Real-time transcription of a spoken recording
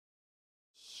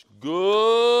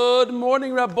Good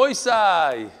morning, Rabbi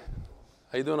Sai.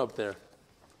 How you doing up there?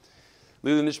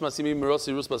 Lili Nishmasimi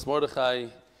Merosi Rus Bas Mordechai.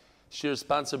 Shir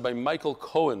sponsored by Michael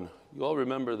Cohen. You all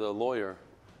remember the lawyer,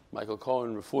 Michael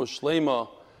Cohen, Refuah Shlema,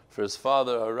 for his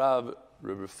father, Arav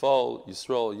Rebbe Fol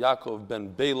Yisrael Yaakov Ben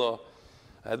Bela.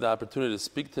 I had the opportunity to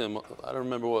speak to him, I don't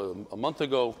remember what, a month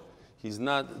ago. He's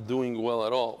not doing well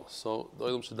at all. So,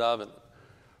 Doilam Shadaven.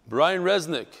 Brian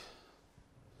Resnick.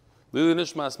 Lili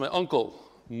Nishmas, my uncle,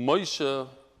 Moshe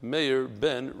Meir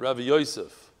Ben Ravi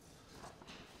Yosef.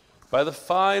 By the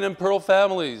Fine and Pearl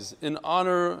families, in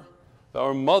honor of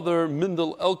our mother,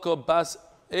 Mindel Elka Bas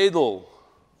Edel.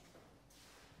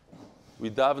 We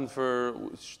davened for,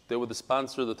 they were the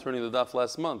sponsor of the turning of the daf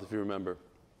last month, if you remember,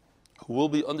 who will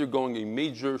be undergoing a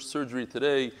major surgery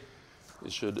today.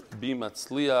 It should be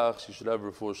Matzliach, she should have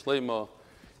Refuah Shlema.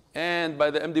 And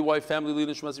by the MDY family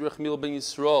leader, Shemaz Yerachmiel Ben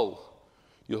Yisrael,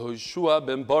 Yehoshua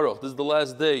Ben Baruch. This is the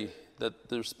last day that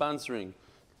they're sponsoring.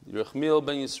 Yerachmiel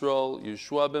Ben Yisrael,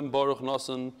 Yeshua Ben Baruch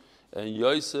Nosson, and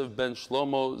Yosef Ben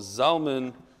Shlomo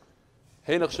Zalman.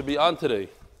 Heinach should be on today.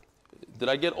 Did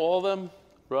I get all of them?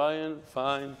 Brian,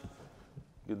 fine.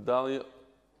 Gedalia.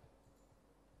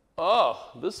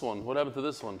 Oh, this one. What happened to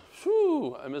this one?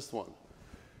 Phew, I missed one.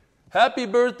 Happy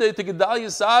birthday to Gedalia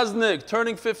Saznik,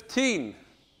 turning 15.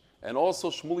 And also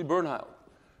Shmuli Bernheil.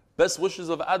 Best wishes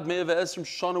of Ad Me'eh Ve'esrim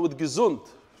Shana with Gesund.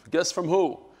 Guess from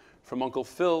who? From Uncle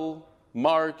Phil,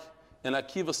 Mark, and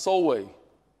Akiva Solway.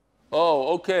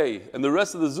 Oh, okay. And the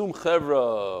rest of the Zoom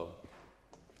Chevra.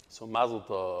 So Mazel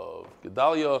Tov.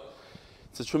 Gedalia.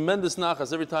 It's a tremendous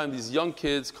nachas every time these young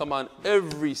kids come on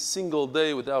every single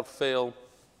day without fail.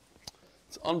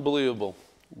 It's unbelievable.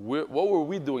 What were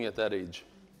we doing at that age?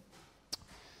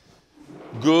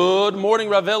 Good morning,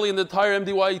 Raveli and the entire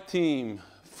MDY team.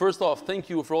 First off, thank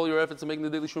you for all your efforts in making the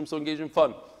Daily Shurim so engaging and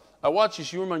fun. I watch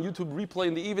Yeshurim on YouTube replay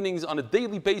in the evenings on a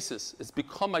daily basis. It's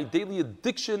become my daily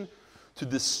addiction to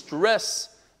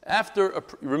distress after,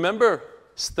 remember,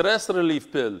 stress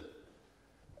relief pill.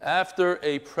 After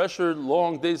a pressured,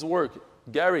 long day's work.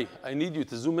 Gary, I need you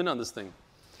to zoom in on this thing.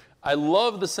 I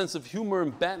love the sense of humor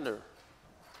and banter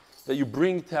that you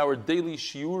bring to our daily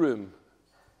shiurim.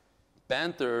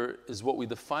 Banter is what we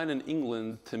define in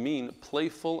England to mean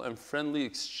playful and friendly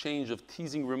exchange of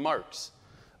teasing remarks.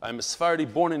 I'm a Sephardi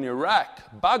born in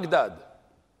Iraq, Baghdad.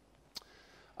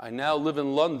 I now live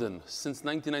in London since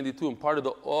 1992. I'm part of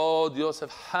the Od Yosef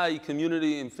Hai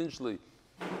community in Finchley,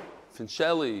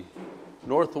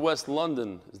 Northwest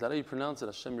London. Is that how you pronounce it?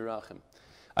 Hashem Yirachim.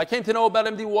 I came to know about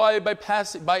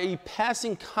MDY by a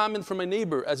passing comment from my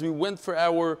neighbor as we went for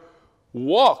our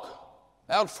walk.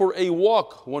 Out for a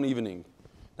walk one evening.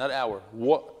 Not hour.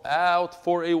 Out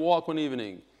for a walk one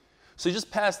evening. So he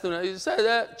just passed through and he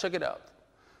said, check it out.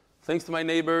 Thanks to my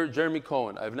neighbor, Jeremy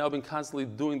Cohen, I've now been constantly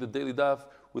doing the daily daf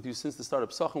with you since the start of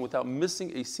Psachim without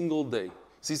missing a single day.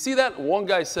 So you see that? One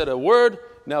guy said a word.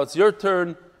 Now it's your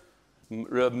turn.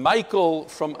 Michael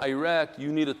from Iraq,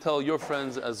 you need to tell your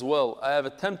friends as well. I have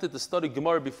attempted to study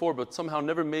Gemara before, but somehow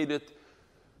never made it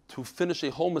to finish a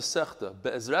whole Masechta.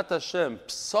 Be'ezrat Hashem,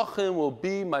 Psachim will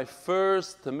be my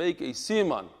first to make a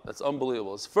Siyman. That's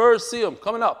unbelievable. It's first Siyam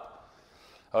coming up.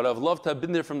 I would have loved to have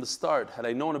been there from the start had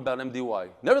I known about MDY.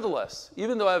 Nevertheless,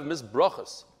 even though I have missed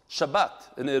Brachas, Shabbat,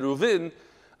 and Eruvin,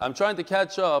 I'm trying to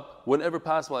catch up whenever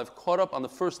possible. I've caught up on the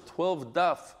first 12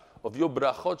 daf of your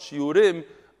Brachot Shiurim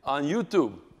on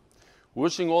YouTube.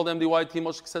 Wishing all the MDY team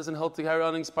much success and health to carry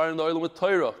on inspiring the oil with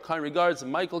Torah. Kind regards,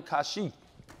 Michael Kashi.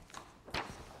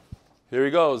 Here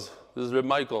he goes. This is Reb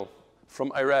Michael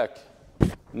from Iraq,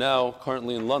 now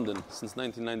currently in London since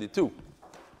 1992.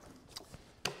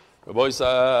 Rabbi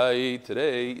Isai,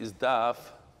 today is Daf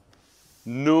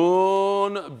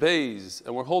Nun Beis,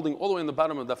 and we're holding all the way in the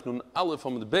bottom of Daf Nun Aleph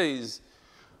on the Beis.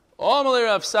 Amalei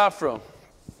Rav Safra.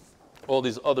 All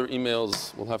these other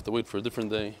emails we'll have to wait for a different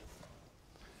day.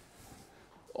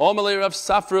 Amalei Rav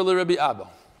Safra le Rabbi Abba.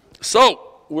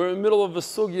 So we're in the middle of a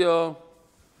sugya.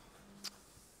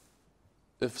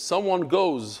 If someone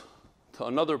goes to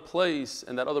another place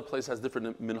and that other place has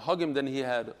different minhagim than he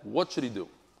had, what should he do?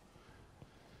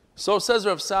 So says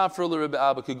Rav Safra l'Rebbe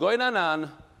Abba,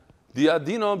 Kegoynanan, the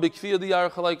adino b'kfiya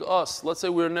diyarcha like us. Let's say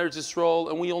we're in Eretz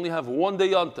Yisrael and we only have one day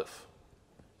yontif.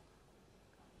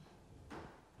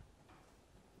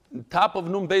 Top of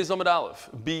Nun Beis Amud Aleph.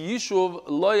 B'yishuv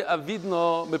loy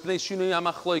avidno mepnei shinui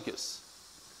hamachloikis.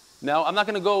 Now, I'm not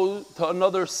going to go to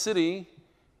another city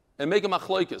and make a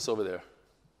machloikis over there.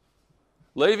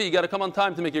 Levi, you got to come on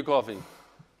time to make your coffee.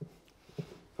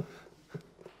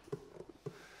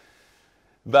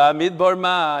 Ba'midbar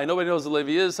Mai. Nobody knows who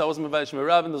Levi is. I wasn't invited to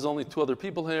Rabin. There's only two other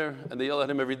people here, and they yell at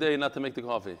him every day not to make the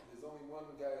coffee. There's only one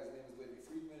guy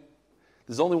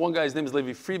There's only one guy, his name is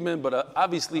Levi Friedman, but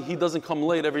obviously he doesn't come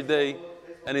late every day,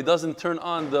 and he doesn't turn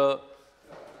on the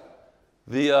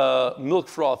milk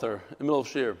frother in the middle of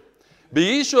Shir.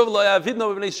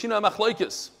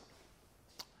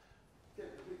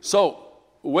 So,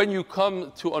 when you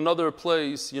come to another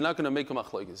place, you're not going to make a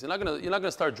machlokes. You're not going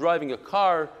to start driving a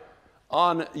car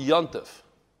on Yontif.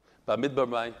 But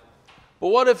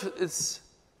what if there's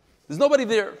nobody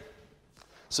there?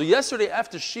 So yesterday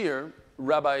after Shir,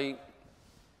 Rabbi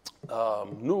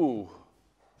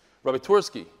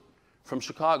Twersky from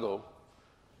Chicago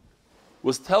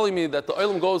was telling me that the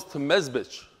Olam goes to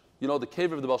Mezbich, the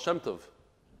cave of the Baal Shem Tov.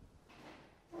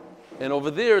 And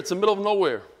over there, it's in the middle of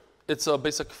nowhere. It's a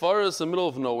Beis HaKfar, it's in the middle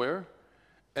of nowhere.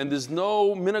 And there's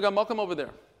no Minhag HaMakom over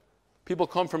there. People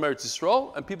come from Eretz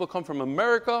Yisrael, and people come from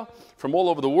America, from all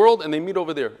over the world, and they meet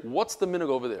over there. What's the minhag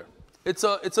over there? It's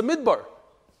a midbar.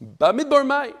 Bamidbar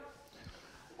mai.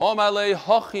 Omar le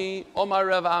hachi, Omar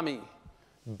Rav Ami.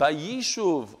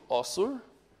 Bayishuv asur,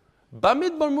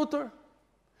 bamidbar mutar.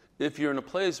 If you're in a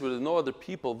place where there's no other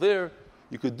people there,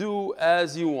 you could do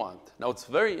as you want. Now it's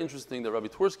very interesting that Rabbi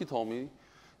Twersky told me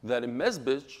that in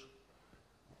Mezbich,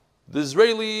 the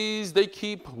Israelis, they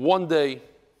keep 1 day.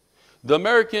 The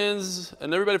Americans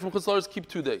and everybody from Chutz La'aretz keep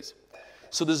 2 days.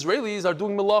 So the Israelis are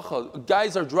doing melacha.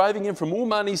 Guys are driving in from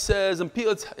Uman, he says, and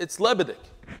it's Lebedik.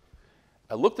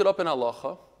 I looked it up in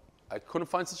halacha. I couldn't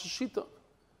find such a shita.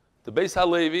 The Beis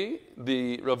HaLevi,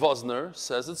 the Rav Osner,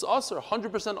 says it's asr,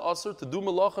 100% asr to do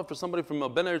melacha for somebody from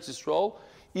Ben Eretz Yisrael,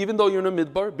 even though you're in a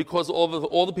midbar, because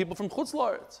all the people from Chutz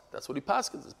La'aretz. That's what he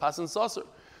paskins. It's paskins asr.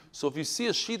 So if you see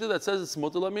a shita that says it's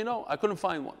mutter, let me know. I couldn't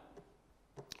find one.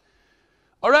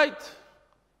 All right.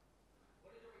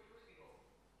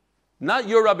 Not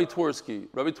your Rabbi Twersky.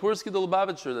 Rabbi Twersky, the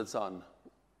Lubavitcher that's on.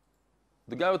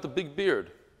 The guy with the big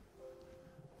beard.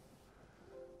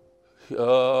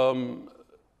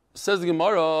 Says the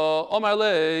Gemara, Omar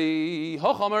lei,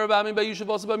 Hochamar Rabami Bayishuv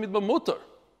also Bamidbar Mutar.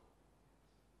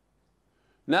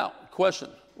 Now, question.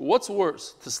 What's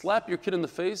worse, to slap your kid in the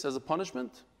face as a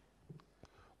punishment,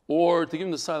 or to give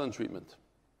him the silent treatment?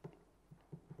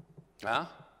 Huh?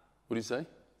 What do you say?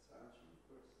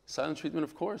 Silent treatment,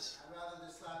 of course. I'd rather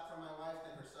just slap from my wife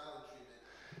than her silent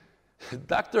treatment.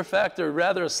 Dr. Factor,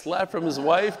 rather a slap from his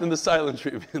wife than the silent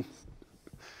treatment.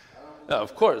 Yeah,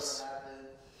 of course.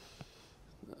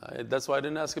 That's why I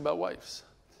didn't ask about wives.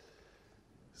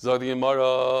 Zog the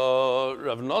Gemara,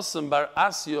 Rav Nosson bar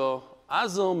Asio,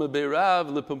 Azom be'Rav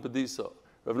lepumpediso.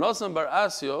 Rav Nosson bar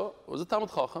Asio was a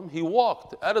Talmud Chacham. He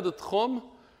walked out of the Tchum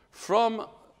from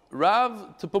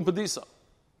Rav to Pumpedisa,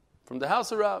 from the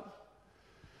house of Rav.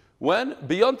 When?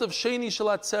 Beyond of Sheni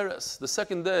Shalat Tzeres, the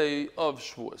second day of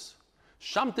Shavuos.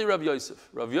 Shamte Rav Yosef.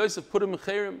 Rav Yosef put him in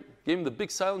Cherem, gave him the big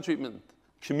silent treatment,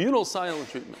 communal silent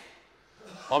treatment.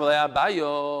 Why don't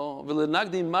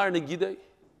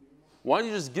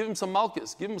you just give him some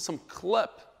malchus, give him some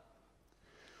klep?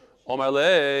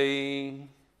 Adifa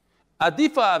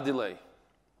avdilei.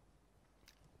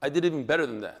 I did even better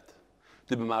than that.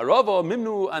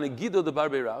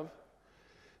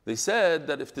 They said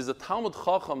that if there's a Talmud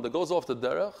Chacham that goes off the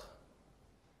derech,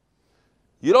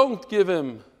 you don't give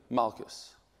him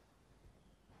malchus.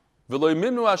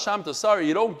 Sorry,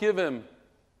 you don't give him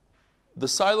the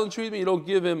silent treatment, you don't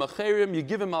give him a cherim, you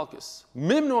give him malchus.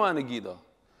 Mimnu anagida.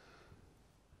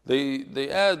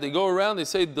 They go around, they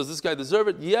say, does this guy deserve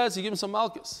it? Yes, you give him some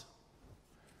malchus.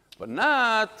 But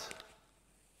not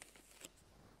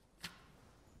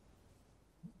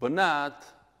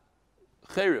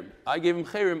cherim. I gave him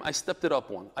cherim, I stepped it up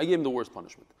one. I gave him the worst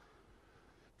punishment.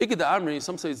 Ikeda Amri,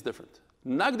 some say it's different.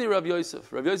 Nagdi Rav Yosef.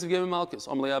 Rav Yosef gave him malchus.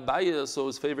 Omle Abaya, so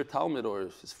his favorite Talmud, or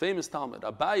his famous Talmud.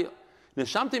 Abaya.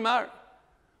 Neshamti Mar.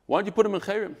 Why don't you put him in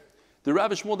cherim? The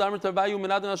Rav Shmuel Damer Tavayu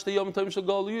Menadan Ashtei Yom Tovim Shel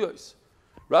Gal Yuyos.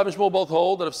 Rav and Shmuel both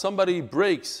hold that if somebody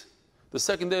breaks the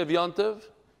second day of Yontiv,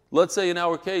 let's say in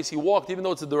our case he walked, even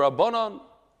though it's a Durabanan,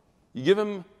 you give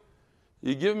him a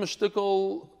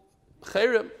shtickle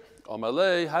cherim.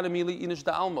 Amalei Hanamili Inish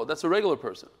Da'almo. That's a regular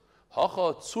person.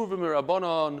 Hacha Tzurvim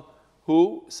Rabbanan,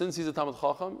 who, since he's a Talmud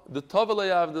Chacham, the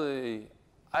Tavalei Avdei,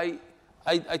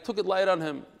 I took it light on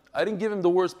him. I didn't give him the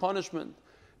worst punishment.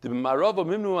 The Marava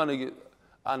Mimnu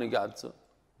Anigadza,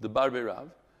 the Barbe Rav.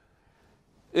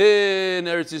 In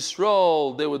Eretz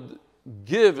Yisrael, they would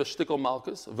give a shtickle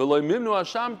malchus. V'loy Mimnu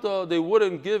Hashamta, they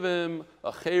wouldn't give him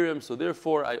a cherim, so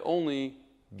therefore I only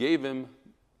gave him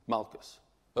malchus.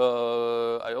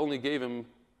 I only gave him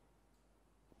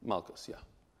malchus, yeah.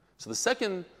 So the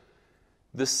second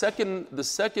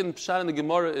pshat in the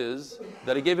Gemara is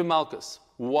that he gave him malchus.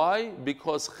 Why?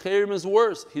 Because cherim is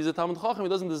worse. He's a Talmud Chacham, he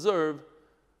doesn't deserve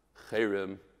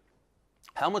cherim.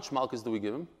 How much malchus do we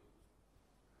give him?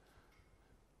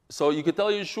 So you could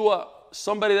tell Yeshua,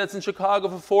 somebody that's in Chicago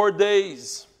for 4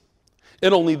 days,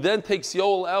 and only then takes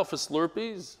Yoel out for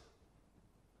Slurpees?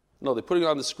 No, they're putting it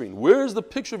on the screen. Where's the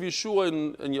picture of Yeshua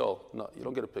and Yoel? No, you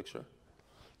don't get a picture.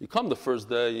 You come the first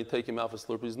day, you take him out for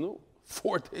Slurpees. No,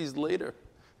 4 days later.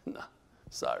 No,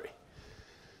 sorry.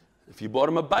 If you bought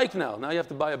him a bike now you have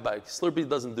to buy a bike. Slurpee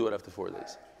doesn't do it after 4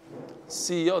 days.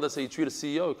 CEO, that's how you treat a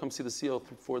CEO. Come see the CEO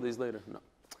 4 days later. No.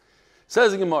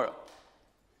 Says the Gemara.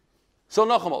 So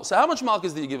Nachamo, so how much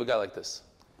malchus do you give a guy like this?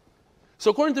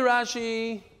 So according to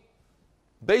Rashi,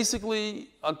 basically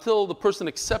until the person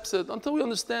accepts it, until we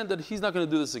understand that he's not going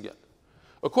to do this again.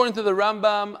 According to the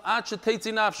Rambam, Acha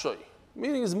Teitzi Nafshoy,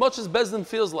 meaning as much as Bezdin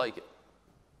feels like it.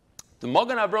 The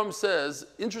Magen Avram says,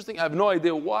 interesting, I have no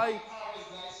idea why. My car is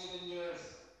nicer than yours.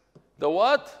 The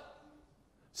what?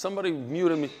 Somebody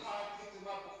muted me. My car picked him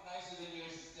up nicer than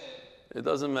yours instead. It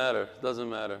doesn't matter. It doesn't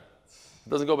matter. It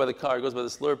doesn't go by the car. It goes by the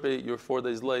Slurpee. You're 4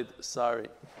 days late. Sorry.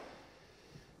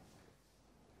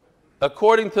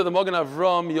 According to the Magen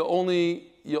Avram, you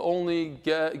only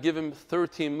give him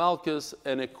 13 malchus,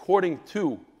 and according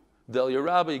to the Eliyah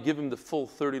Rabbah, you give him the full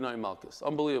 39 malchus.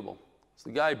 Unbelievable. So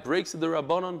the guy breaks the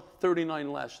Rabbanon,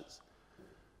 39 lashes.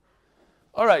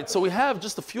 All right, so we have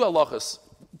just a few halachas.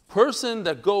 Person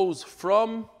that goes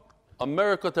from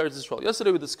America to Eretz Yisrael. Yesterday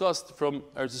we discussed from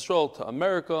Eretz Yisrael to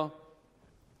America.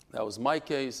 That was my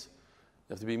case.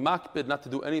 You have to be makpid, not to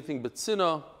do anything but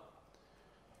tzina.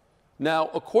 Now,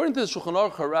 according to the Shulchan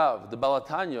Aruch Harav, the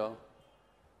Balatanya,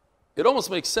 it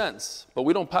almost makes sense, but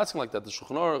we don't pass like that. The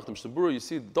Shulchan Aruch, the Mishnah Berurah, you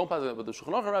see, don't pass like that. But the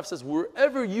Shulchan Aruch Harav says,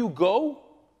 wherever you go,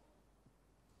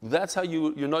 that's how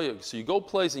you're noyeg. So you go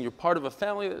place and you're part of a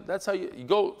family. That's how you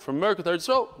go from America to Eretz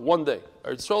Yisrael, 1 day.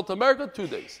 Eretz Yisrael to America, 2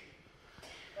 days.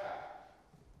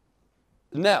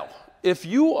 Now, if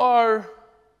you are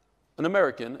an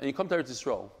American and you come to Eretz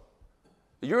Yisrael,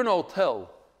 you're in a hotel,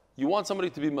 you want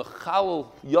somebody to be mechalel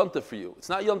yontif for you. It's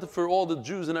not yontif for all the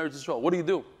Jews in Eretz Yisrael. What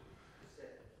do?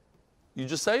 You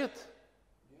just say it?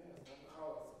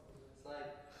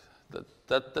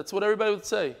 That's what everybody would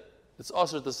say. It's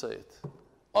usher to say it.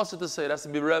 Usher to say it. It has to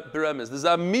be beremes. There's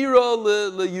amira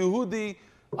le-Yehudi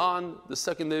on the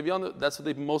second day of Yontif. That's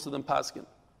what most of them paskin.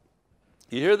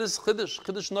 You hear this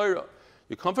chiddush noira.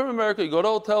 You come from America, you go to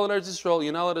a hotel in Eretz Yisrael,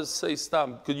 you're not allowed to say,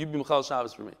 stop, could you be Mechal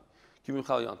Shabbos for me? Could you be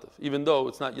Mechal Yontif? Even though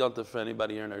it's not Yontif for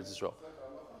anybody here in Eretz Yisrael.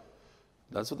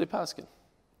 That's what they paskin.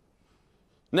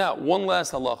 Now, one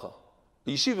last halacha. A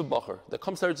yeshiva bacher that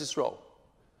comes to Eretz Yisrael,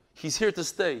 he's here to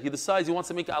stay. He decides he wants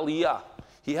to make aliyah.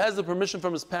 He has the permission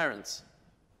from his parents.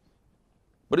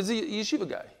 But he's a yeshiva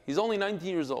guy. He's only 19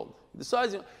 years old. He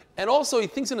decides, and also he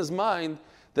thinks in his mind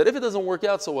that if it doesn't work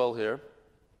out so well here,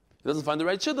 he doesn't find the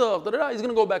right shidduch, he's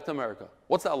going to go back to America.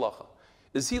 What's the halacha?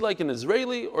 Is he like an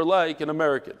Israeli or like an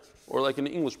American or like an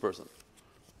English person?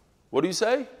 What do you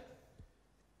say?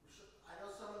 I know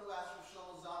someone who asked for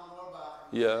Shlomo Zalman Auerbach.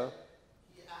 Yeah.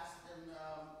 He asked him,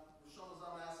 Shlomo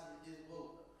Zalman asked him, is it going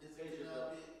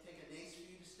to take a days for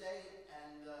you to stay?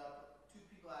 And 2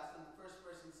 people asked him. The first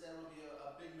person said it would be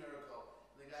a big miracle.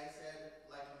 The guy said,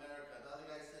 like America. The other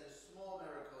guy said, a small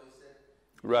miracle. He said,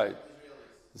 right. Israelis.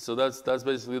 So that's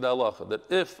basically the halacha. That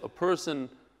if a person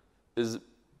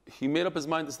he made up his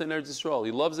mind to stay in Eretz Yisrael,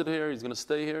 he loves it here, he's going to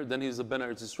stay here, then he's a Ben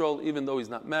Eretz Yisrael, even though he's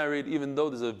not married, even though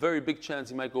there's a very big chance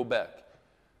he might go back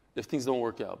if things don't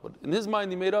work out. But in his mind,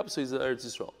 he made up, so he's an Eretz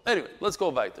Yisrael. Anyway, let's go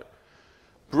weiter.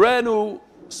 Brenu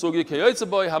sugi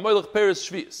keyotzaboy hamoylech peres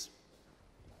shvius.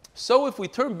 So if we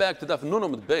turn back to Daf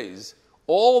Nunam with Beis,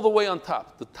 all the way on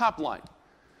top, the top line.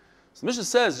 So Mishnah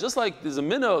says, just like there's a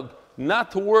minhag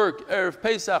not to work Erev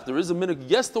Pesach, there is a minhag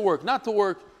yes to work, not to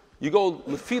work. You go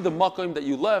lefi the makom that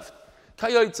you left,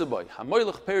 kayotzaboy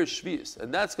hamoylech peres shvius,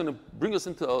 and that's going to bring us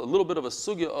into a little bit of a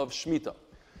sugya of shmita.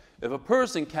 If a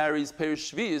person carries peres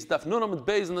shvius, Daf Nunam with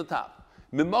Beis on the top,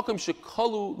 mimakom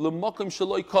shekalu lemakom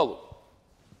sheloi kalu.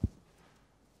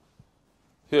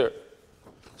 Here.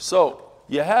 So,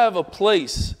 you have a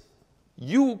place,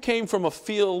 you came from a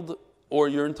field, or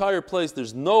your entire place,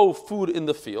 there's no food in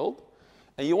the field,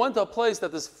 and you went to a place that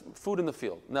there's food in the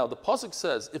field. Now, the pasuk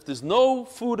says, if there's no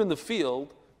food in the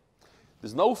field,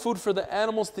 there's no food for the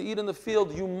animals to eat in the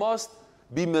field, you must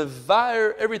be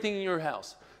mevayer everything in your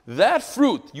house. That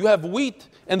fruit, you have wheat,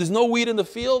 and there's no wheat in the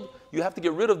field, you have to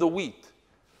get rid of the wheat.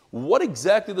 What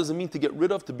exactly does it mean to get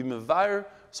rid of, to be mevayer?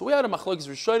 So we had a machlokes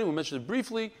rishonim, we mentioned it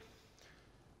briefly.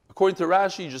 According to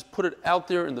Rashi, you just put it out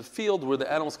there in the field where the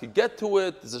animals could get to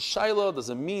it. There's a shaila, does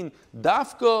it mean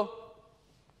dafka,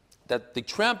 that they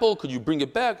trample, could you bring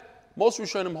it back? Most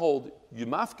rishonim hold, you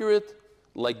mafkir it,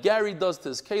 like Gary does to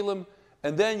his kalim,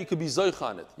 and then you could be zoich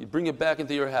on it. You bring it back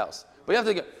into your house. But you have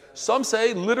to get, some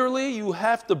say literally you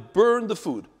have to burn the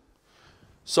food.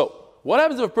 So, what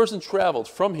happens if a person traveled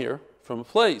from here, from a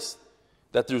place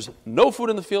that there's no food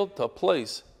in the field, to a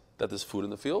place that there's food in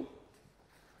the field?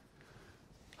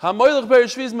 From a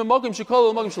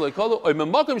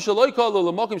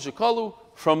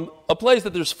place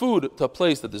that there's food to a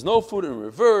place that there's no food, in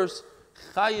reverse,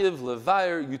 chayiv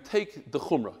levayer, you take the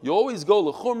chumrah. You always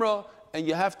go lechumrah, and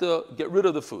you have to get rid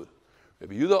of the food.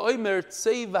 Rabbi Yehuda Omer,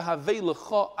 tzei v'havei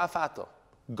lecha afata.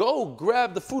 Go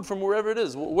grab the food from wherever it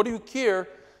is. What do you care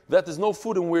that there's no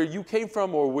food in where you came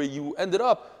from or where you ended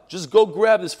up? Just go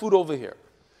grab this food over here.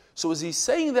 So is he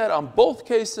saying that on both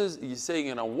cases? He's saying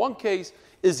it on one case.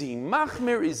 Is he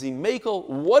machmir? Is he mekel?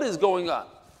 What is going on?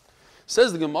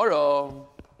 Says the Gemara,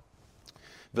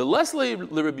 V'lesle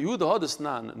l'Rebbe Yehuda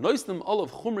hadesnan noisnim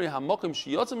olav chumrei hamakim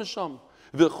sheyatzim misham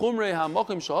v'chumrei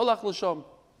hamakim shehalach l'sham.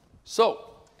 So,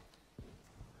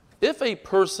 if a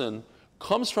person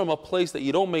comes from a place that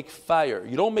you don't make fire,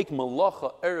 you don't make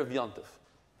malacha erev yantif,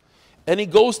 and he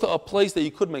goes to a place that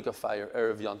you could make a fire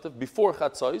erev yantif before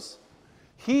chatzos,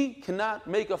 he cannot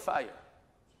make a fire.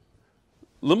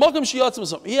 He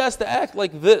has to act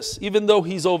like this, even though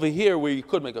he's over here where you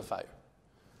could make a fire.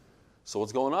 So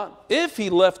what's going on? If he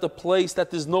left a place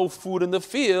that there's no food in the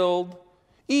field,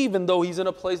 even though he's in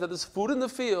a place that there's food in the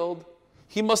field,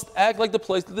 he must act like the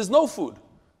place that there's no food.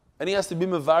 And he has to be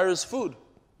mevaris food.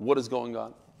 What is going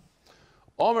on?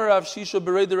 Rabbi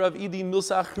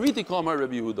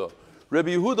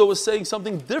Yehuda was saying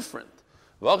something different.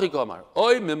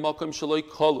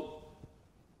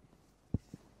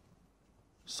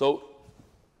 So,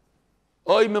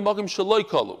 oy memakim shaloi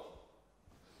kalu,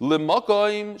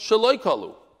 lemakim shaloi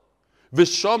kalu,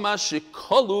 v'shama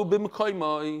shekalu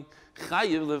b'mekaymai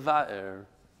chayiv levaer.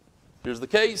 Here's the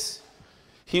case.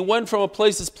 He went from a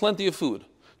place that's plenty of food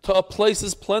to a place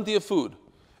that's plenty of food,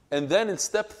 and then in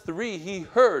step 3 he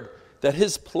heard that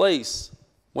his place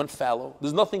went fallow.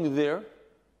 There's nothing there.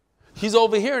 He's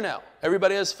over here now.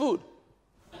 Everybody has food.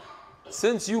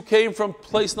 Since you came from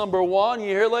place number 1, you're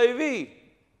here Levi.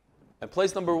 And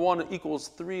place number 1 equals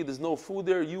 3, there's no food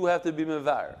there, you have to be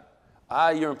mevar.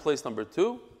 You're in place number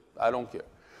 2, I don't care.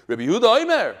 Rabbi Yehuda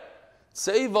Omer,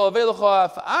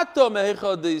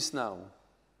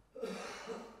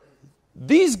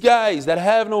 these guys that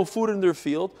have no food in their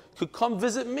field could come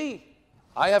visit me.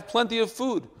 I have plenty of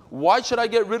food. Why should I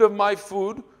get rid of my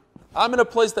food? I'm in a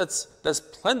place that's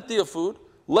plenty of food.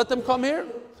 Let them come here.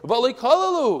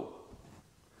 So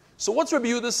what's Rabbi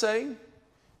Yehuda saying?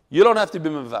 You don't have to be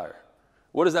mevar.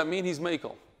 What does that mean? He's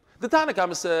mekel. The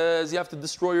Tanakhama says you have to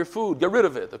destroy your food, get rid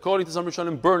of it. According to some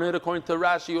Rishonim, burn it. According to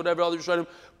Rashi, whatever other Rishonim,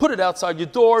 put it outside your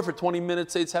door for 20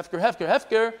 minutes, say it's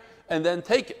hefker, and then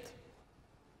take it.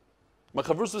 My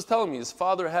Chavrus was telling me his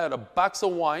father had a box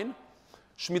of wine,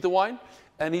 Shemitah wine,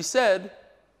 and he said,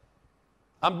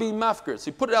 I'm being mafker. So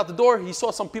he put it out the door, he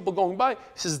saw some people going by, he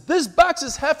says, this box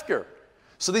is hefker.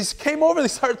 So they came over, they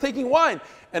started taking wine.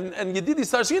 And Yedidi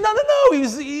started saying, no,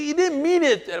 he didn't mean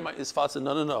it. And his father said,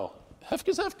 no.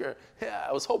 Hefker's hefker. Yeah,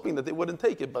 I was hoping that they wouldn't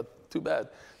take it, but too bad.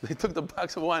 They took the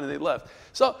box of wine and they left.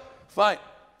 So, fine.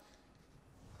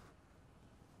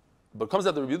 But it comes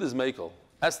out the Rebbe Yehuda's mekel.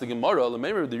 Ask the Gemara, the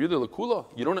Rebbe Yehuda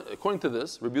you don't. According to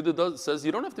this, Rebbe Yehuda says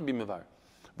you don't have to be mevar.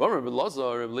 I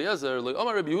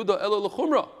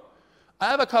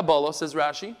have a Kabbalah, says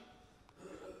Rashi.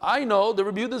 I know the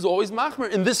Rebbe Yehuda is always machmer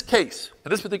in this case,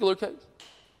 in this particular case.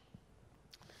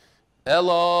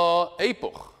 Ela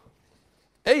epuch.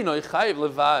 Einoi chayiv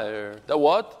levaer. That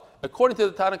what? According to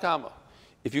the Tanakhama,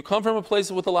 if you come from a place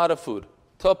with a lot of food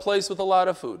to a place with a lot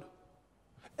of food,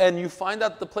 and you find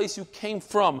out the place you came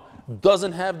from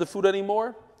doesn't have the food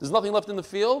anymore, there's nothing left in the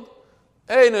field,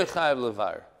 einoi chayiv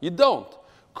levaer. You don't.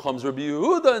 Comes Rabbi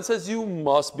Yehuda and says you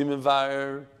must be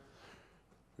mevaer.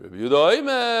 Rabbi Yehuda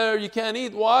Omer, you can't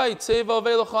eat. Why? Tzeva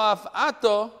velecha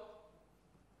afata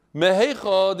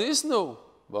mehecha disnu.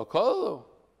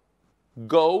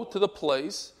 Go to the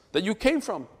place that you came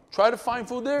from. Try to find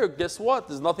food there. Guess what?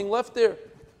 There's nothing left there.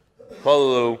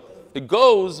 It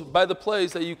goes by the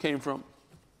place that you came from.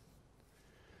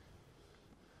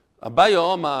 Abaya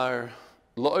Omar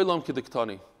Lo'olam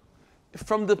Kidiktani.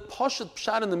 From the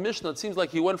Pshat in the Mishnah, it seems like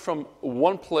he went from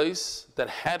one place that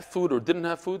had food or didn't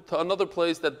have food to another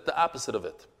place that the opposite of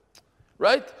it.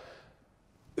 Right?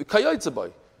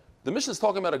 Kayaytzabai. The Mishnah is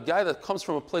talking about a guy that comes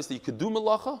from a place that you could do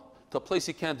malacha to a place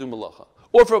you can't do malacha.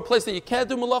 Or from a place that you can't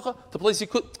do malacha to a place you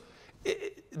could.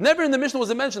 Never in the Mishnah was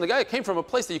it mentioned the guy came from a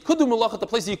place that you could do malacha to a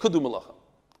place that you could do malacha.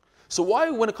 So why,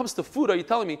 when it comes to food, are you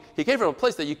telling me he came from a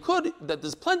place that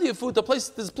there's plenty of food, to a place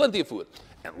there's plenty of food,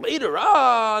 and later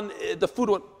on the food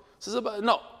went?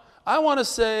 No, I want to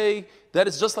say that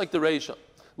it's just like the Reisha.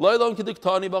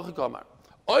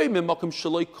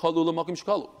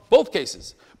 Both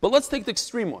cases, but let's take the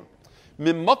extreme one.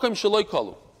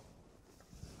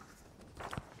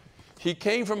 He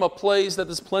came from a place that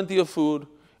there's plenty of food.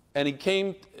 And he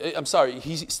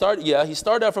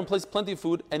started out from a place plenty of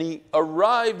food, and he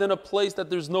arrived in a place that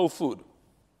there's no food.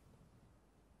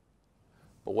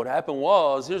 But what happened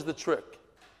was, here's the trick.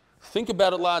 Think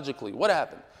about it logically. What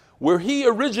happened? Where he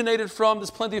originated from, there's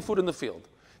plenty of food in the field.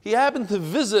 He happened to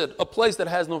visit a place that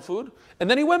has no food, and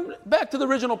then he went back to the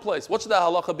original place. What should the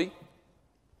halacha be?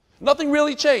 Nothing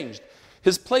really changed.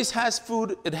 His place has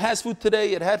food. It has food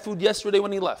today. It had food yesterday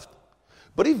when he left.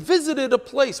 But he visited a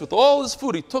place with all his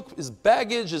food. He took his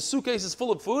baggage, his suitcases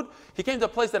full of food. He came to a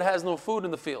place that has no food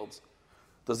in the fields.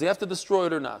 Does he have to destroy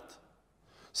it or not?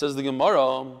 Says the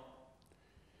Gemara,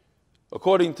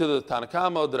 according to the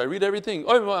Tanakama, did I read everything?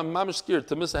 I'm scared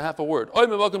to miss a half a word. It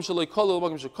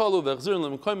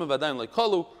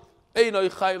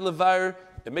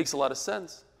makes a lot of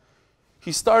sense.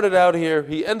 He started out here.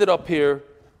 He ended up here.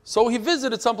 So he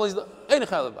visited someplace. But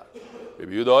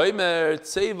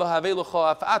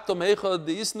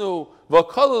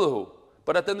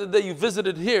at the end of the day, you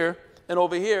visited here, and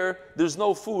over here, there's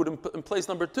no food in place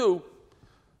number 2,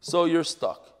 so you're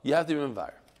stuck. You have to be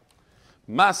Mevayer.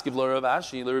 Maskiv Rav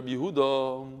Ashi, Rav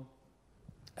Yehuda.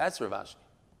 That's Rav Ashi.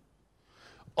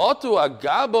 Otu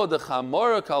agabo de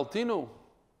chamora kaltinu.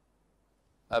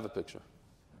 I have a picture.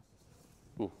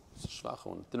 Ooh, it's a shvacha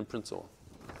one. Didn't print so well.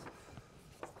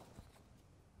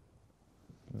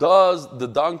 Does the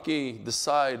donkey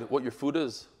decide what your food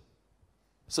is?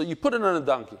 So you put it on a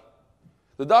donkey.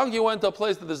 The donkey went to a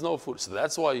place that there's no food. So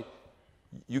that's why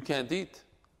you can't eat.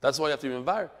 That's why you have to be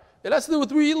Mevayer. It has to do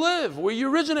with where you live, where you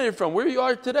originated from, where you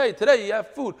are today. Today you have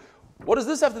food. What does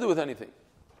this have to do with anything?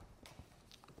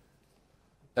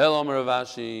 El Omer Rav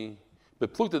Ashi,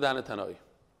 beplukta dana tanoi.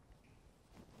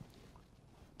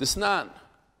 Disnan.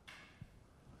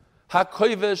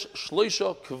 HaKoivesh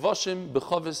shloisha kvoshim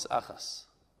bechovis achas.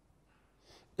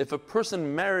 If a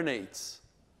person marinates,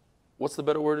 what's the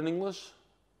better word in English?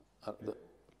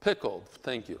 Pickled,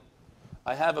 thank you.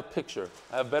 I have a picture.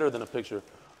 I have better than a picture.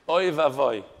 Oy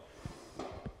vavoy.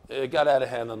 It got out of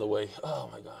hand on the way. Oh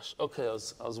my gosh. Okay, I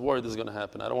was worried this was going to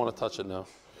happen. I don't want to touch it now.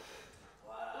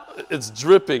 It's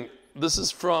dripping. This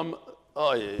is from,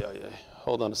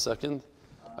 hold on a second.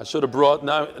 I should have brought,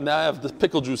 now I have the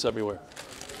pickle juice everywhere.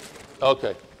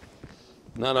 Okay.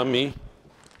 Not on me.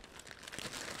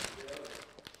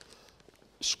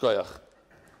 Shkoyach.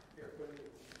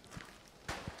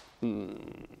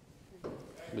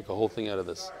 Make a whole thing out of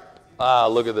this.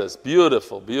 Look at this.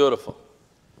 Beautiful, beautiful.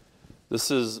 It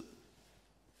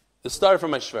started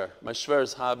from my shver. My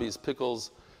shver's hobby is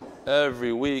pickles.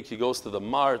 Every week he goes to the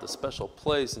Mart, a special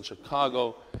place in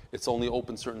Chicago. It's only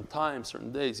open certain times,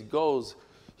 certain days. He goes,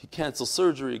 he cancels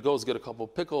surgery, he goes get a couple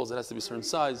of pickles. It has to be a certain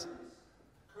size.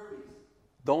 Kirby's.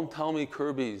 Don't tell me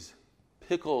Kirby's.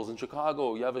 Pickles in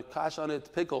Chicago, you have a cash on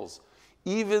it, pickles.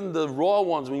 Even the raw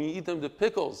ones, when you eat them, the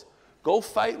pickles. Go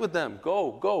fight with them.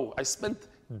 Go. I spent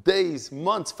days,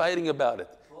 months fighting about it.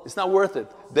 It's not worth it.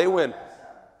 They win.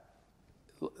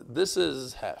 This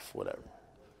is half, whatever.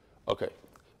 Okay.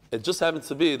 It just happens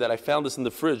to be that I found this in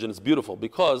the fridge, and it's beautiful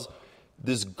because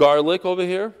there's garlic over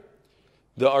here.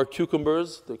 There are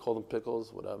cucumbers. They call them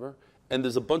pickles, whatever. And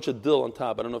there's a bunch of dill on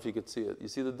top. I don't know if you could see it. You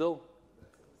see the dill?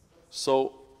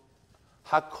 So,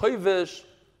 hakoivesh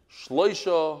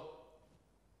shloisha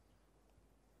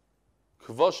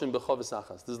kvoshim bechovis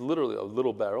achas. This is literally a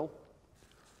little barrel.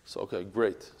 So, okay,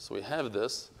 great. So we have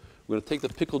this. We're going to take the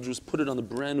pickle juice, put it on the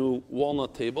brand new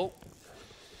walnut table.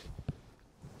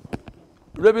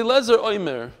 Rabbi Lezer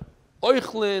Oimer,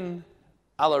 Oichlin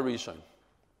ala Rishon.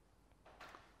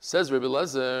 Says Rabbi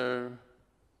Lezer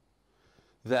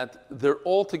that they're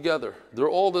all together. They're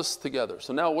all this together.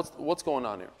 So now what's going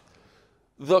on here?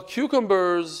 The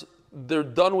cucumbers, they're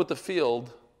done with the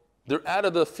field. They're out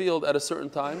of the field at a certain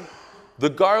time. The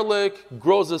garlic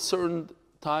grows at a certain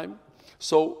time.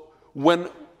 So when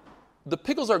the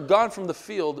pickles are gone from the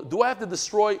field, do I have to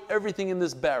destroy everything in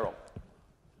this barrel?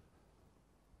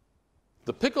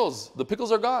 The pickles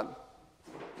are gone.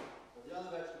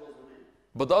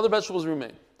 But the other vegetables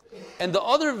remain. And the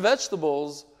other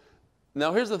vegetables,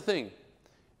 now here's the thing.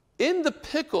 In the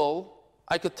pickle,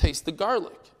 I could taste the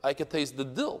garlic. I could taste the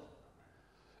dill.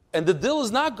 And the dill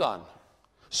is not gone.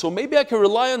 So maybe I can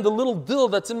rely on the little dill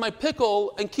that's in my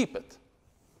pickle and keep it.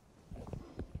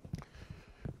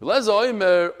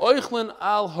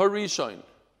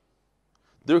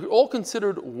 They're all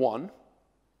considered one.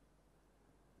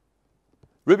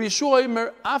 Rabbi Yeshua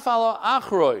Omer afala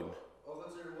achroin. All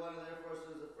considered one, and therefore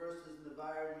says the first is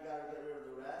Mevayer, and you got to get rid of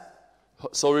the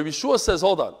rest. So Rabbi Yeshua says,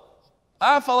 hold on.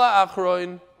 Afala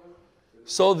achroin.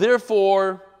 So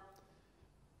therefore,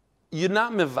 you're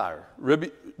not mevar. Rabbi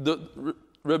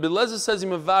Lezer says you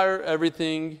mevar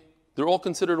everything. They're all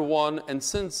considered one. And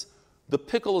since the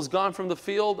pickle is gone from the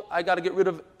field, I got to get rid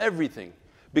of everything.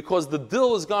 Because the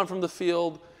dill is gone from the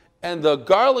field and the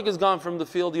garlic is gone from the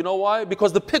field. You know why?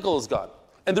 Because the pickle is gone.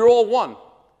 And they're all one.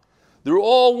 They're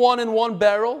all one in one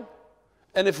barrel.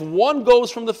 And if one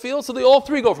goes from the field, so they all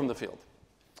three go from the field.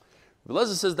 Rabbi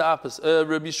Lezer says the opposite.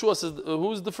 Rabbi Yeshua says,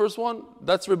 who's the first one?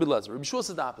 That's Rabbi Lezer. Rabbi Yeshua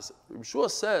says the opposite. Rabbi Yeshua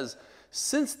says,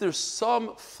 since there's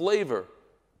some flavor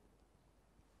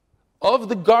of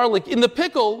the garlic in the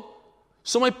pickle,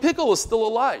 so my pickle is still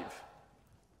alive.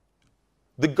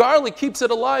 The garlic keeps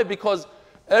it alive because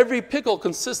every pickle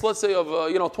consists, let's say, of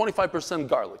 25%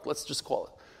 garlic. Let's just call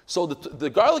it. So the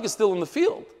garlic is still in the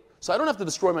field. So I don't have to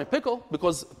destroy my pickle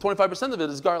because 25% of it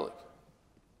is garlic.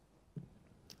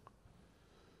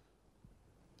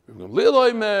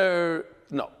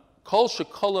 No.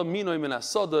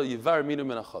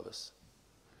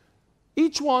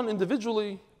 Each one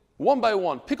individually, one by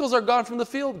one. Pickles are gone from the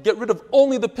field, get rid of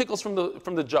only the pickles from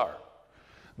the jar.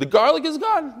 The garlic is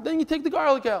gone, then you take the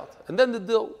garlic out. And then the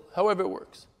dill, however it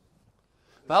works.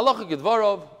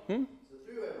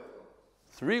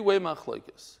 Three-way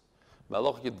machlokes.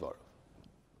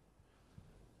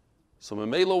 So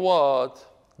Memela what?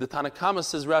 The Tanna Kama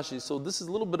says Rashi, so this is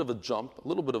a little bit of a jump, a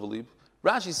little bit of a leap.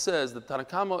 Rashi says that Tanna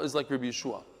Kama is like Rabbi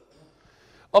Yeshua.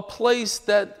 A place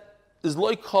that is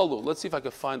like Kalu. Let's see if I can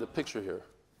find a picture here.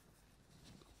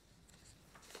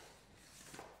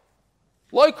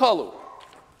 Like Kalu.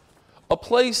 A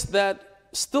place that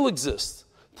still exists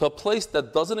to a place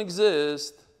that doesn't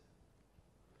exist.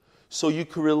 So you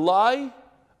can rely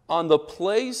on the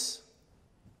place,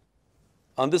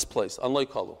 on this place, on Like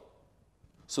Kalu.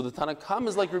 So the Tanna Kama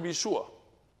is like Rabbi Yeshua.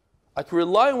 I can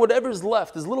rely on whatever is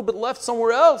left. There's a little bit left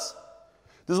somewhere else.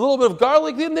 There's a little bit of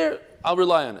garlic in there. I'll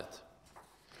rely on it.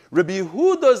 Rabbi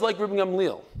Yehuda is like Rabbi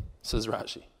Gamliel, says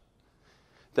Rashi.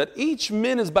 That each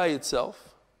min is by itself.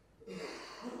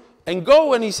 And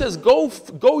he says,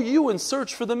 go you and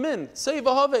search for the min. Say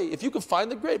v'havei. If you can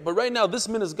find it, great. But right now, this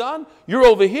min is gone. You're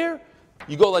over here.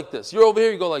 You go like this. You're over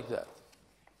here. You go like that.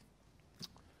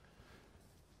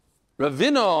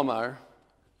 Ravina Omar.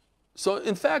 So,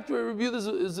 in fact, our review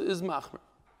is machmer.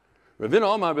 Ravina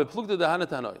Omar beplugta dehanet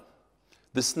hanoi.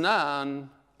 Desnan,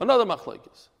 another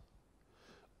machlokes.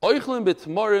 Oichlin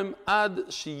betmorim ad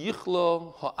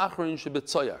sheyichlo ha'achrin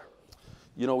shebetzoyar.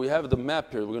 You know, we have the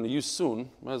map here we're going to use soon.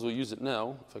 Might as well use it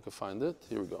now, if I can find it.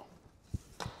 Here we go.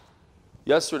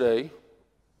 Yesterday,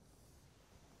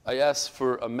 I asked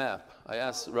for a map. I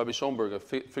asked Rabbi Schoenberg, I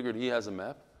figured he has a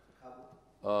map.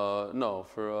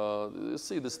 Let's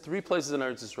see, there's 3 places in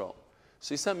Eretz Yisrael.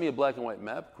 So he sent me a black and white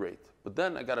map, great. But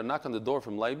then I got a knock on the door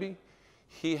from Leiby.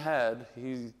 He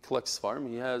collects Sfarim,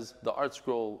 he has the art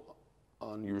scroll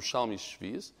on Yerushalmi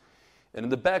Shviz. And in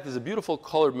the back, there's a beautiful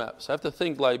colored map. So I have to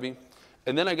thank Leiby.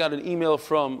 And then I got an email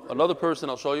from another person,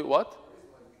 I'll show you, what?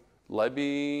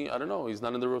 Leiby, I don't know, he's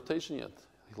not in the rotation yet.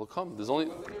 He'll come, there's only...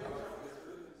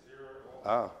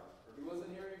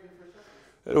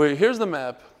 Anyway, here's the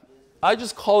map. I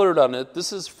just colored on it.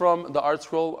 This is from the art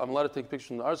scroll. I'm allowed to take pictures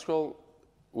from the art scroll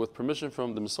with permission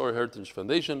from the Masorah Heritage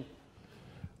Foundation.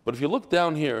 But if you look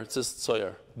down here, it says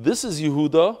Tzoyar. This is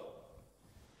Yehuda,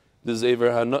 this is Ever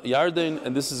Yarden,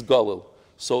 and this is Galil.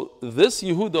 So this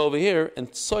Yehuda over here,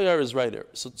 and Tzoyar is right here.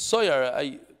 So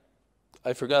Tzoyar,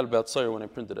 I forgot about Tzoyar when I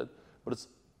printed it, but it's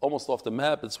almost off the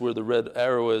map. It's where the red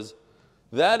arrow is.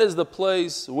 That is the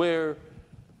place where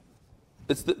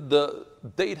it's the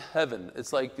date heaven.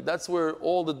 It's like, that's where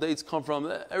all the dates come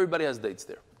from. Everybody has dates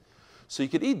there. So you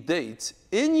could eat dates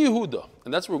in Yehuda,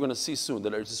 and that's what we're going to see soon,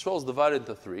 that Eretz Yisrael is divided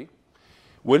into 3.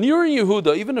 When you're in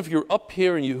Yehuda, even if you're up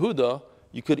here in Yehuda,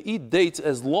 you could eat dates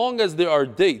as long as there are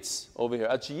dates over here.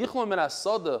 Yichlam and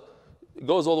Asada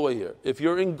goes all the way here. If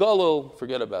you're in Galil,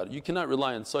 forget about it. You cannot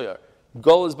rely on Tzoyar.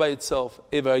 Galil is by itself,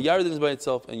 Ever Yarden is by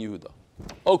itself, and Yehuda.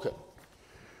 Okay.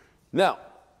 Now,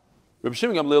 Reb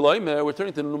Shimon Gamliel Omer, we're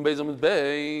turning to Nun Beis Amud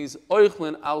Beis.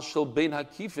 Oichlin al shel bein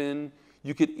hakifin.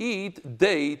 You could eat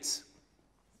dates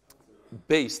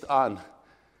based on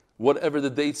whatever the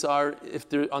dates are. If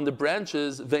they're on the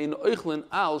branches, vein oichlin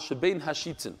al shebein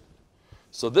hashitzin.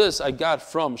 So this I got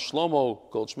from Shlomo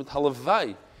Goldschmidt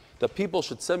Halavai, that people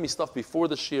should send me stuff before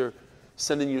the shir,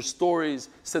 send in your stories,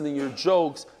 send in your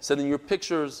jokes, send in your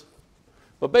pictures.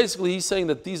 But basically, he's saying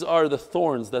that these are the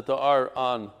thorns that there are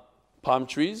on palm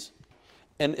trees.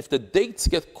 And if the dates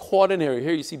get caught in here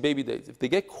you see baby dates. If they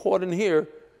get caught in here,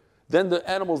 then the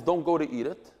animals don't go to eat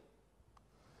it.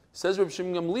 Says Reb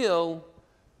Shimon Gamliel,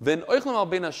 "Ven oichlem al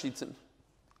bein hashitzin."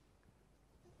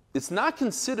 It's not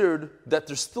considered that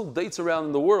there's still dates around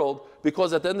in the world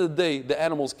because at the end of the day, the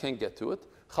animals can't get to it.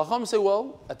 Chacham say,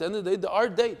 well, at the end of the day, there are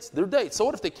dates. They're dates. So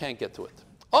what if they can't get to it?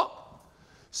 Oh,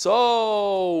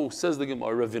 so, says the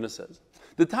Gemara, Ravina says,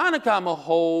 the Tanna Kama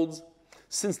holds,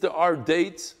 since there are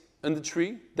dates in the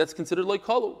tree, that's considered like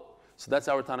kalu. So that's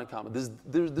our Tanna Kama.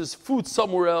 There's food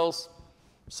somewhere else,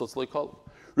 so it's like kalu.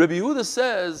 Rabbi Yehuda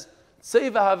says,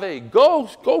 say v'havei, go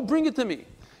bring it to me.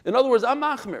 In other words, I'm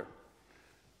machmir.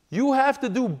 You have to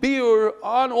do biur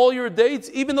on all your dates,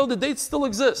 even though the dates still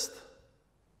exist.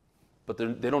 But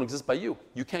they don't exist by you.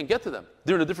 You can't get to them.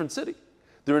 They're in a different city.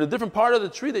 They're in a different part of the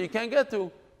tree that you can't get to.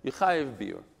 You chayiv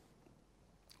biur.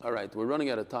 All right, we're running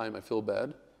out of time. I feel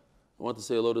bad. I want to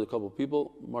say hello to a couple of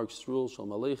people. Mark Struhl, Shalom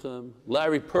Aleichem.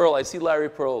 Larry Pearl, I see Larry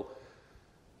Pearl.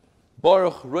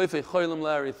 Baruch, Roifei Choylem,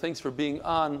 Larry, thanks for being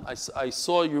on. I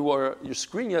saw your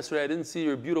screen yesterday. I didn't see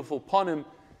your beautiful panim.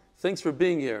 Thanks for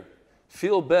being here.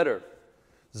 Feel better.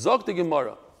 Zog the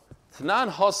Gemara. Tanan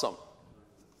Hassam.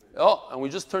 Oh, and we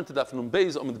just turned to Daf Nun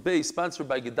Beis, Amud Beis, sponsored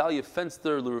by Gedalia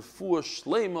Fenster, L'Refuah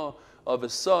Shlema of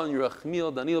his son,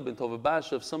 Yerachmiel Daniel ben Tova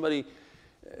Basha.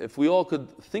 If we all could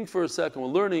think for a second, we're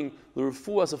learning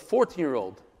L'Refuah as a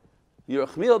 14-year-old.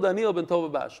 Yerachmiel Daniel ben Tova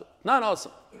Basha. Tanan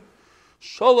Hassam.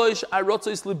 Sholosh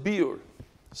Arotzos Lebiur.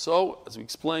 So, as we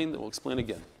explained, and we'll explain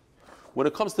again. When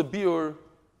it comes to biur,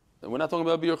 and we're not talking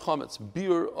about biur chametz,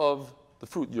 biur of the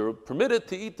fruit. You're permitted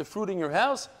to eat the fruit in your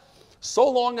house so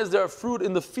long as there are fruit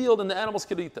in the field and the animals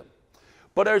can eat them.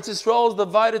 But Eretz Yisrael is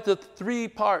divided to 3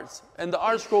 parts, and the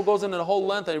Art Scroll goes in the whole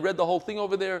length. I read the whole thing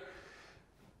over there.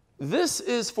 This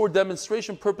is for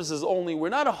demonstration purposes only. We're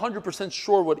not 100%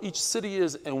 sure what each city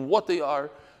is and what they are.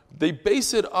 They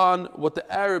base it on what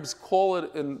the Arabs call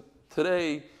it in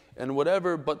today and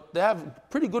whatever, but they have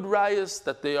pretty good rayas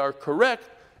that they are correct,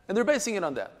 and they're basing it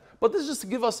on that. But this is just to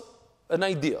give us an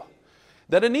idea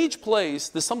that in each place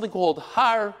there's something called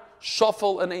Har,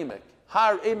 Shafel, and Emek.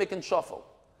 Har, Emek, and Shafel.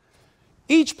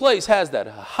 Each place has that.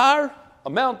 Har, a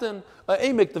mountain,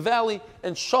 Emek, the valley,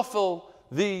 and Shafel,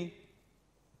 the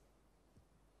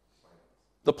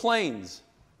plains.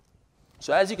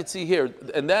 So as you can see here,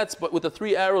 and that's but with the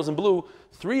 3 arrows in blue,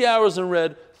 3 arrows in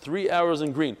red, 3 arrows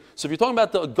in green. So if you're talking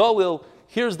about the Galil,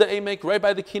 here's the Emek right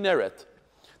by the Kinneret.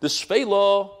 The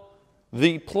Shvela,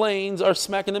 the plains are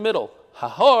smack in the middle.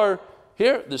 Hahar,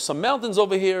 here, there's some mountains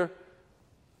over here.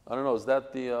 I don't know, is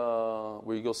that the,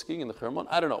 where you go skiing in the Hermon?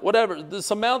 I don't know, whatever. There's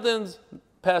some mountains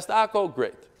past Akko,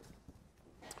 great.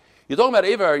 You're talking about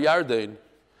Evar Yarden.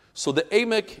 So the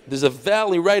Emek, there's a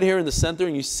valley right here in the center,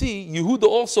 and you see Yehuda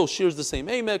also shares the same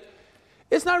Emek.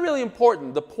 It's not really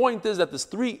important. The point is that there's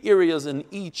 3 areas in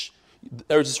each.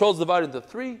 Eretz Yisrael is divided into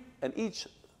 3, and each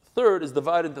third is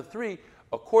divided into 3.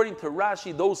 According to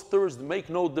Rashi, those thirds make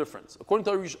no difference. According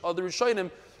to other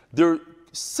Rishonim, they're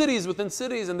cities within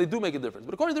cities, and they do make a difference.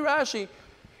 But according to Rashi,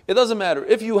 it doesn't matter.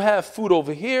 If you have food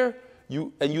over here,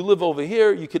 and you live over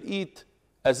here, you could eat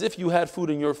as if you had food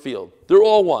in your field. They're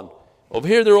all one. Over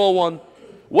here, they're all one.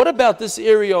 What about this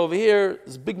area over here?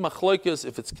 This big machloikas,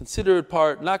 if it's considered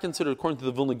part, not considered according to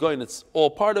the Vilna Gaon, it's all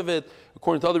part of it.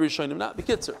 According to other Rishonim, not.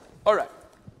 B'kitzer. All right.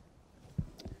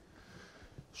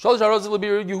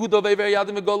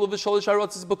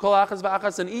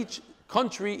 And each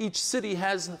country, each city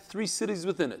has 3 cities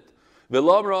within it. And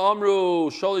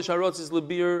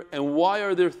why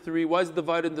are there 3? Why is it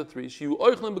divided into 3?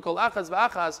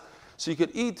 So you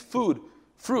could eat food,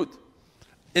 fruit.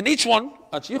 In each one,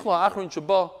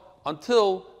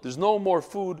 until there's no more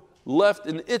food left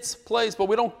in its place, but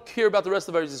we don't care about the rest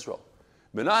of Eretz Yisrael.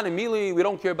 We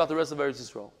don't care about the rest of Eretz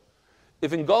Yisrael.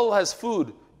 If in Galil has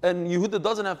food and Yehuda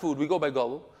doesn't have food, we go by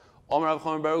Galil.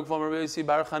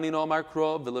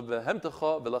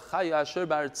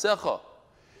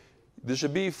 There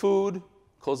should be food.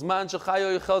 As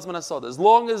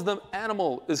long as the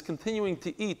animal is continuing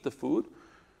to eat the food,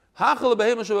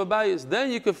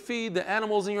 then you could feed the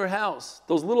animals in your house,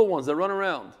 those little ones that run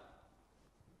around.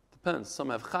 Depends. Some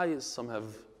have chayas, some have.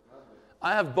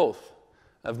 I have both.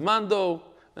 I have mando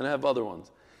and I have other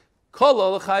ones.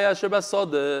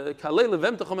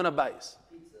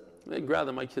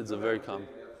 Rather, my kids are very calm.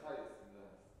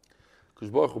 Because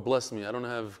Baruch Hu bless me. I don't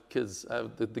have kids. I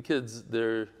have the kids.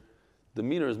 Their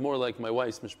demeanor is more like my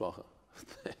wife's mishpacha.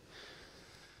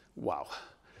 Wow.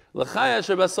 So,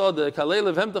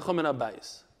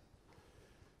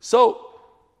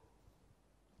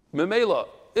 Memela,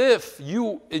 if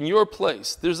you, in your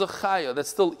place, there's a chaya that's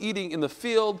still eating in the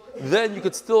field, then you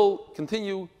could still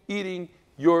continue eating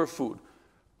your food.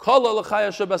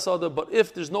 But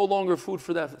if there's no longer food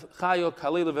for that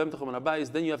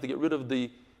chaya, then you have to get rid of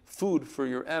the food for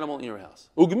your animal in your house.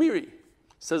 Ugmiri,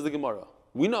 says the Gemara.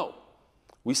 We know.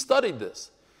 We studied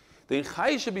this.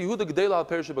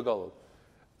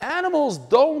 Animals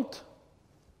don't,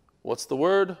 what's the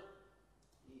word?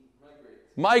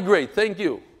 Migrate, thank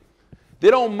you. They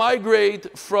don't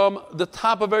migrate from the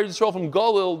top of Eretz Yisrael, from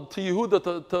Galil to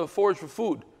Yehuda to forage for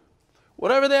food.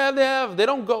 Whatever they have. They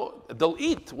don't go, they'll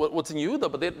eat what's in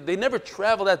Yehuda, but they never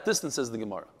travel that distance, says the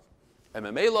Gemara. And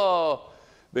they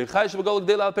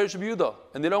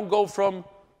don't go from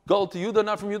Galil to Yehuda,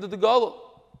 not from Yehuda to Galil.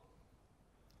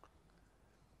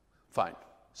 Fine.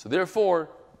 So therefore,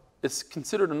 it's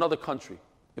considered another country.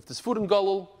 If there's food in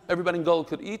Galil, everybody in Galil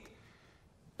could eat,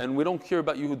 and we don't care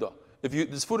about Yehuda. If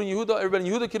there's food in Yehuda, everybody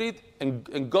in Yehuda could eat, and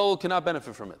Galil cannot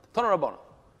benefit from it. Tana Rabbana.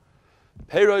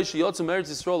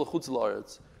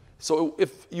 So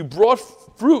if you brought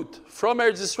fruit from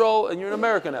Eretz Yisrael and you're in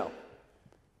America now,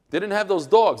 they didn't have those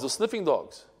dogs, those sniffing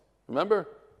dogs. Remember?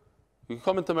 You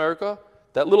come into America,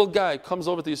 that little guy comes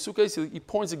over to your suitcase, he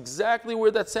points exactly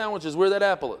where that sandwich is, where that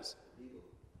apple is.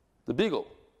 The beagle.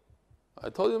 I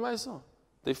told you my son.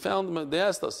 They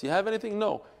asked us, you have anything?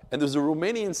 No. And there's a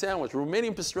Romanian sandwich,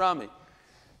 Romanian pastrami.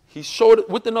 He showed it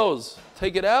with the nose.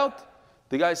 Take it out.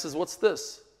 The guy says, what's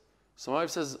this? So my wife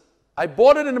says, I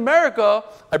bought it in America,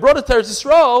 I brought it to Eretz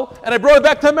Yisrael, and I brought it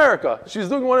back to America. She was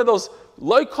doing one of those,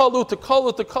 like kalu to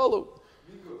kalu to kalu.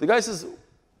 The guy says,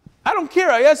 I don't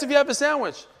care, I asked if you have a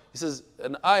sandwich. He says,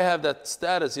 and I have that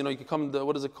status, you can come to,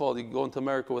 what is it called? You can go into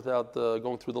America without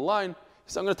going through the line.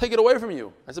 He said, I'm going to take it away from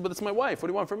you. I said, but it's my wife. What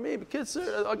do you want from me? But kids,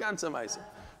 sir,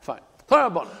 fine.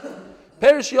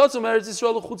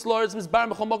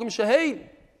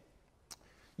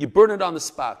 You burn it on the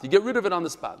spot. You get rid of it on the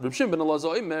spot. You hear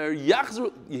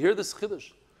this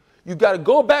chiddush? You got to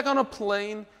go back on a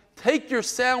plane, take your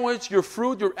sandwich, your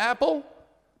fruit, your apple.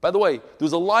 By the way, there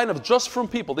was a line of just from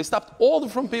people. They stopped all the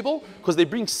from people because they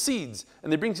bring seeds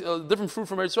and they bring different fruit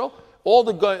from Eretz Yisrael.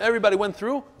 Everybody went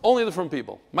through, only the from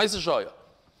people. Ma'aseh Shaya.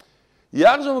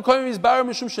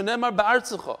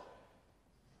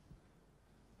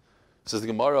 Says the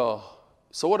Gemara,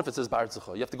 so what if it says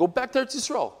Ba'artzecha? You have to go back to Eretz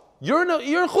Yisrael. You're in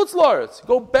Chutz La'aretz.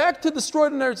 Go back to destroy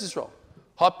it in Eretz Yisrael.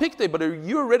 Ha'pikte, but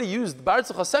you already used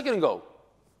Ba'artzecha a second ago.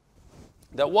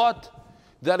 That what?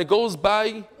 That it goes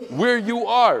by where you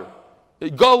are.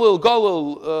 Galil,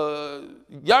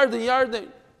 Yarden.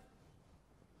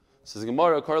 Says the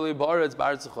Gemara, Karli Ba'aretz,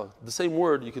 Ba'artzecha. The same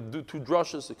word, you could do two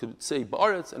drushes. It could say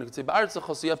Ba'aretz and it could say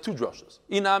Ba'artzecha, so you have two drushes.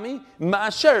 Inami,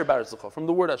 Ma'asher Ba'artzecha, from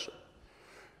the word Asher.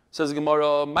 Says the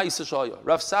Gemara, Ma'aseh Shaya.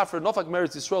 Rav Safra, Nofak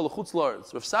Meretz Yisrael, Chutz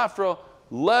La'aretz. Rav Safra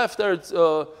left Eretz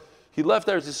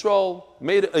Yisrael,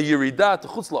 made a Yeridah to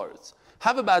Chutz La'aretz.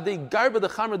 Have about a garba de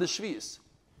chamer de shvius.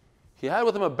 He had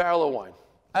with him a barrel of wine.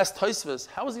 Asked Tosfos,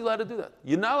 how is he allowed to do that?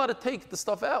 You're not allowed to take the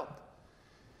stuff out.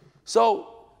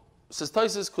 So, says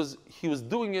Tosfos, because he was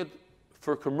doing it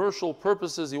for commercial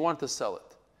purposes, he wanted to sell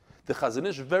it. The Chazon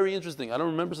Ish, very interesting. I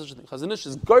don't remember such a thing. Chazon Ish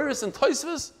is Geiris and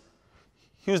Tosfos.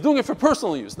 He was doing it for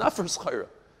personal use, not for schayra.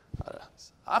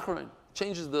 Achron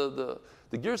changes the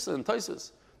girsa and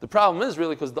Tosfos. The problem is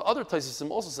really because the other Tosfos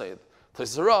also say it.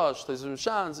 Tosfos Rosh, Tosfos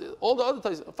Shans, all the other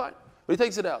Tosfos, fine. But he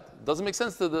takes it out. It doesn't make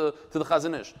sense to the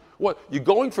Chazon Ish. What? You're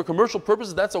going for commercial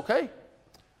purposes, that's okay?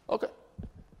 Okay.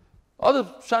 Other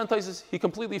Shan Tosfos, he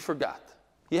completely forgot.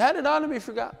 He had it on him, he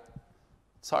forgot.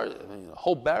 It's hard, a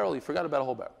whole barrel, he forgot about a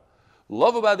whole barrel.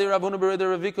 Love about the Rav Huna bar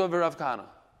Ravika v'Rav Kahana.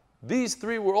 These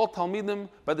three were all Talmidim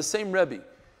by the same Rebbe.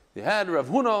 They had Rav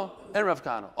Huna and Rav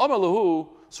Kahana. Amar Lahu,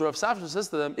 so Rav Safra says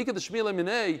to them, Ika d'shmiel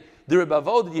minei, the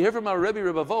Rebavo, did you hear from our Rebbe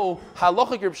Rebavo,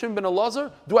 halachik Reb Shimon ben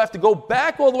Elazar? Do I have to go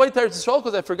back all the way to Eretz Yisrael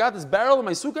because I forgot this barrel in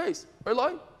my suitcase? Or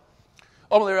lie?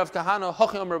 Amar Rav Kahana,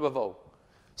 hachi Amar Rebavo.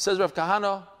 Says Rav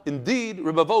Kahana, indeed,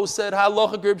 Rebavo said,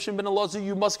 halachik Reb Shimon ben Elazar,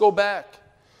 you must go back.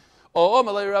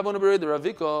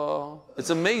 It's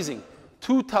amazing.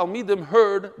 Two Talmidim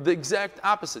heard the exact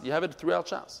opposite. You have it throughout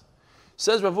Shas.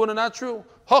 Says Rav Huna, not true.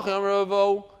 That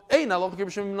law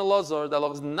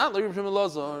is not like Reb Shimon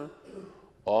Elazar.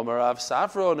 Omar Rav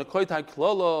Safra nekoitai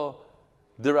klala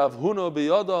the Rav Huna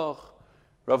biyadach.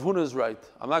 Rav Huna is right.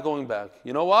 I'm not going back.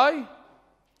 You know why?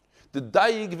 The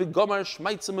dayig v'gomar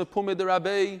shmaitzim epume de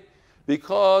Rabbi.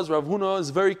 Because Rav Huna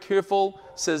is very careful.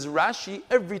 Says Rashi,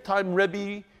 every time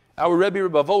our Rebbe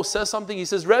Rebavo says something, he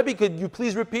says, Rebbe, could you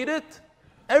please repeat it?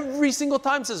 Every single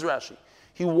time, says Rashi.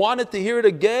 He wanted to hear it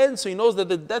again, so he knows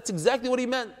that that's exactly what he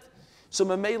meant. So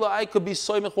Mamela, I could be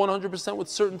soymech 100% with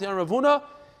certainty on Rav Huna.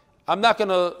 I'm not going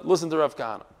to listen to Rav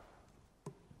Kahana.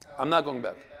 I'm not going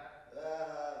back.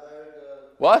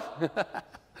 What?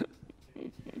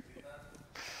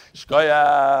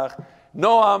 Shkoyach.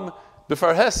 Noam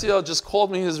Befarhesia just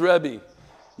called me his Rebbe.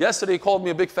 Yesterday he called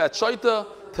me a big fat shaita.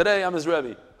 Today I'm his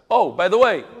Rebbe. Oh, by the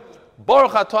way,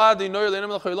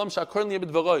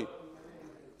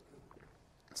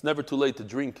 it's never too late to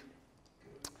drink.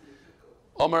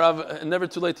 Never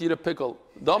too late to eat a pickle.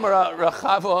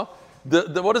 The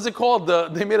what is it called?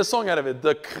 They made a song out of it.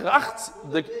 The krachts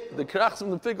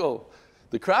from the pickle.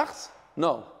 The krachts?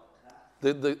 No.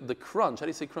 The crunch. How do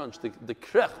you say crunch? The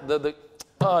krach.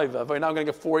 Now I'm going to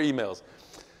get 4 emails.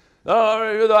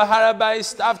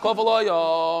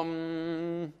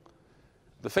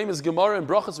 The famous Gemara in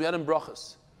Brachas, we had in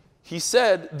Brachas. He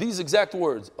said these exact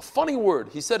words. A funny word.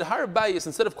 He said Harabayis,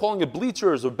 instead of calling it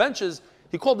bleachers or benches,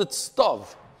 he called it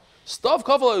stav. Stav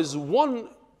kavala is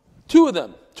 2 of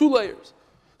them, 2 layers.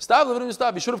 Stav levinim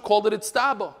stav. He should have called it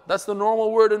staba. That's the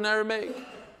normal word in Aramaic.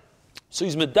 So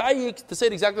he's medayik to say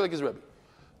it exactly like his Rebbe.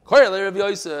 Korele Rav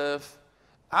Yosef,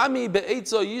 Ami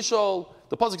be'etza yishol.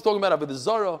 The pasuk is talking about Avodah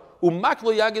Zarah.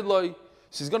 Umaklo yagid loy.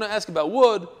 So he's going to ask about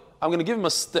wood. I'm going to give him a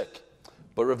stick.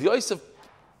 But Rav Yosef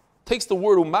takes the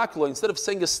word umaklo, instead of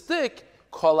saying a stick,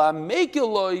 kol ha-mekel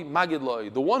loy magid loy.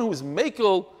 The one who is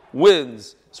mekel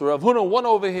wins. So Rav Huna won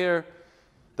over here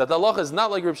that the halacha is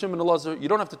not like Rav Shimon Elazar. You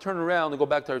don't have to turn around and go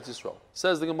back to Eretz Yisrael.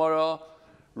 Says the Gemara,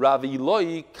 Rav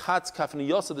Eloi katz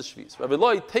kafniyasa the shvis. Rav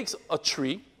Eloi takes a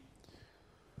tree,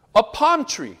 a palm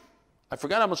tree. I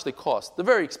forgot how much they cost. They're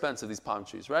very expensive, these palm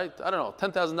trees, right? I don't know,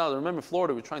 $10,000. I remember in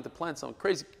Florida, we were trying to plant some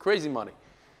crazy money.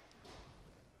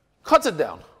 Cuts it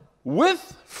down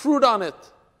with fruit on it.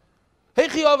 How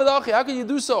can you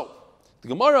do so? The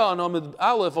Gemara on Amid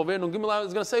Aleph over here in Gimel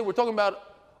is going to say we're talking about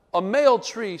a male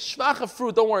tree, shvacha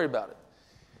fruit. Don't worry about it.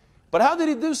 But how did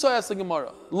he do so? Asked the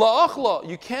Gemara. La'achla,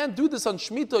 you can't do this on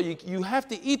Shemitah. You have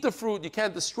to eat the fruit. You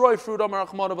can't destroy fruit. Amar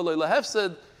Achmanav Lahef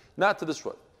said not to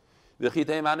destroy. Maybe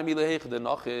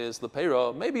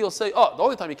you'll say, the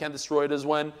only time you can't destroy it is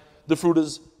when the fruit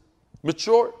is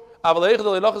mature. But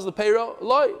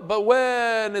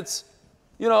when it's,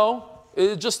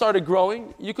 it just started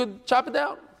growing, you could chop it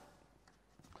down.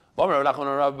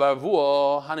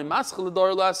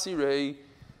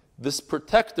 This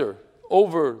protector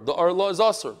over the arla is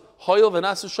asur.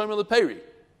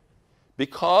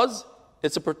 Because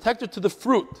it's a protector to the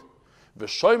fruit.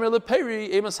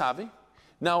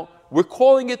 Now, we're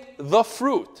calling it the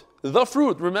fruit. The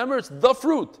fruit. Remember, it's the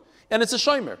fruit. And it's a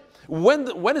shomer.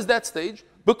 When is that stage?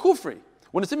 Bekufri.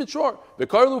 When it's immature.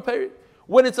 Bekarlu peri.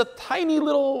 When it's a tiny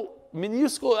little,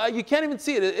 minuscule, you can't even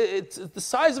see it. It's the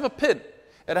size of a pin.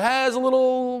 It has a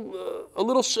little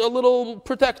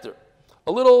protector.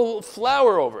 A little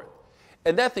flower over it.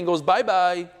 And that thing goes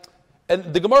bye-bye.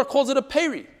 And the Gemara calls it a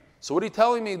peri. So what are you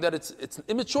telling me? That it's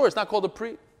immature. It's not called a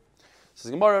pri.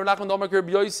 Says Gemara,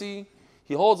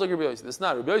 he holds like Rabbi Yossi. This is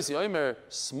not Rabbi Yossi. Omer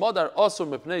smadar asur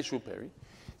mepnei shu peri.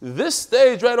 This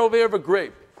stage right over here of a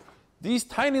grape. These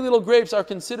tiny little grapes are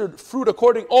considered fruit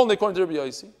only according to Rabbi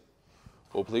Yossi.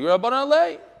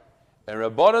 And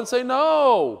Rabbanan say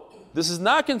no. This is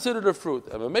not considered a fruit.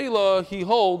 And Mamela,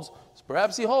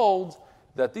 perhaps he holds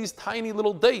that these tiny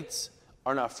little dates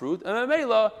are not fruit. And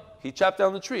Mamela, he chopped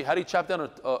down the tree. How do you chop down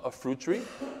a fruit tree?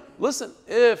 Listen,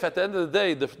 if at the end of the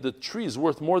day the tree is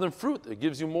worth more than fruit, it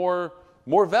gives you more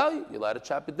value, you're allowed to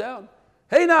chop it down.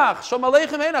 Hey Nach, Shalom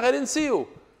Aleichem, hey Nach, I didn't see you.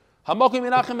 Hamakim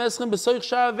Menachem Eschem B'soich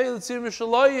Sha'avei L'tzir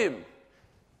Mishalayim.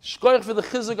 Shkoich for the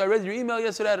chizuk. I read your email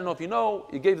yesterday. I don't know if you know.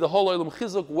 You gave the whole olam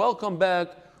chizuk. Welcome back.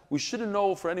 We shouldn't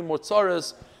know for any more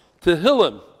tzaras.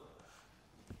 Tehillim.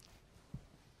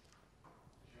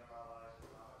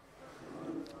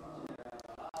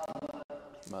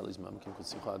 Malis mamkim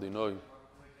kutzicha adinoi.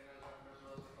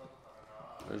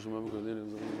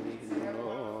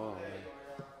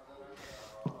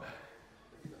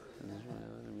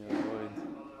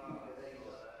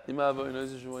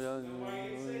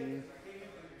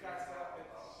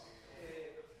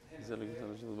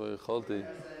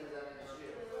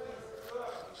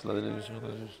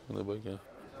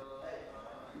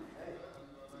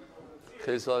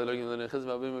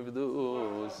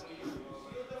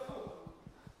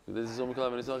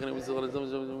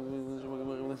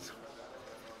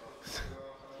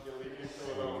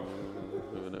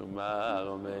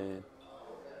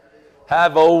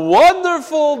 Have a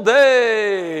wonderful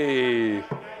day.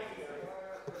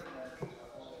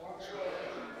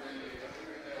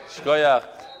 Shkoyach.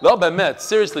 No, Bemet,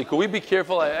 seriously, could we be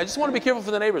careful? I just want to be careful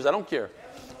for the neighbors. I don't care.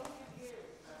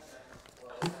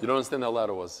 You don't understand how loud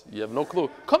it was. You have no clue.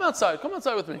 Come outside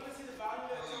with me.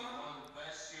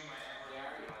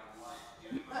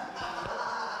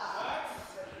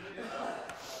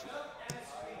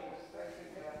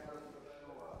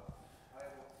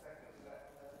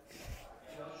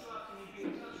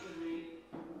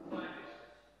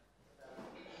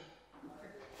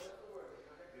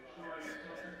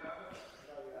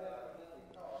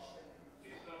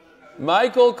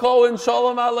 Michael Cohen,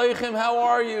 Shalom Aleichem, how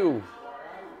are you?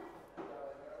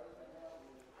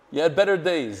 You had better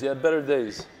days. You had better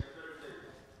days.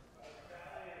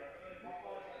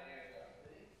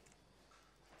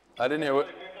 I didn't hear what.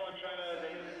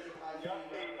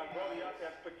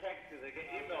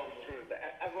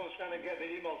 Everyone's trying to get the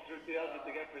emails through the other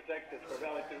to get protected for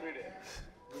Valley to read it.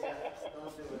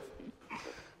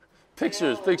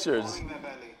 Pictures.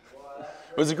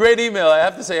 It was a great email. I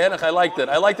have to say, Henoch, I liked it.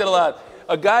 I liked it a lot.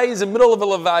 A guy is in the middle of a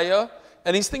levaya,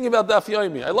 and he's thinking about Daf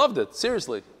Yomi. I loved it.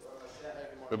 Seriously.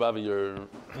 Rabavi, you're... I didn't,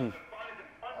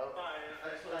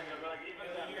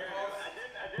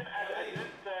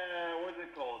 what's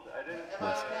it called? I didn't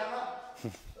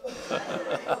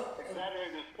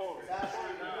exaggerate the story.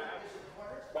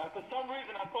 But for some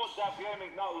reason, I thought Daf Yomi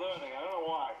is not learning. I don't know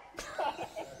why.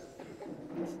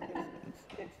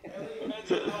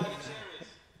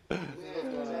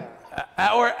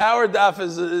 Our daf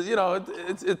is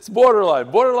it's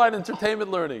borderline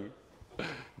entertainment learning.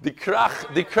 The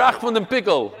krach from the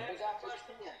pickle.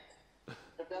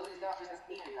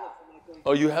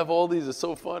 Oh, you have all these. It's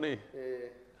so funny.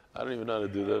 I don't even know how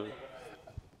to do that.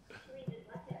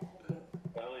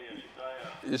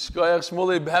 Yishkoyach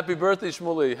Shmuley, happy birthday,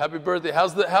 Shmuley. Happy birthday.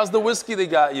 How's the whiskey they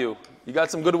got you? You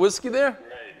got some good whiskey there? Right.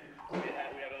 We had a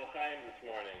l'chaim this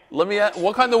morning. Let me ask,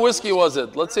 what kind of whiskey was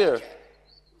it? Let's hear.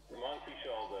 Monkey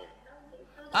shoulder.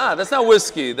 Ah, that's not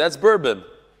whiskey. That's bourbon.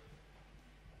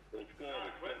 It's good.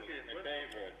 Whiskey is my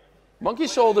favorite. Monkey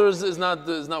shoulders is not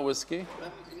whiskey. By the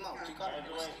way,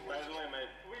 my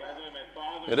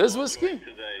father. It is whiskey?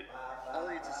 Today.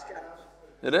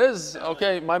 It is?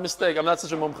 Okay, my mistake. I'm not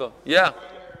such a mumcha. Yeah. My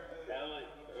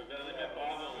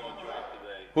father-in-law tried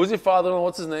today. Who's your father-in-law?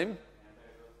 What's his name?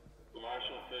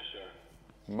 Marshall Fisher.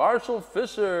 Marshall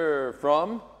Fisher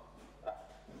from?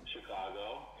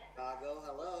 Chicago.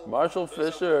 Hello. Marshall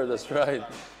Fisher, that's right.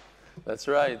 That's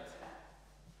right.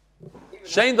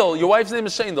 Shandel, your wife's name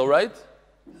is Shandel, right?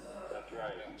 That's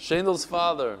right. Shandel's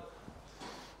father.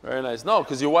 Very nice. No,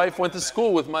 because your wife went to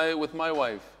school with my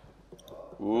wife.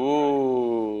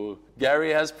 Ooh,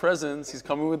 Gary has presents. He's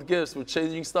coming with gifts. We're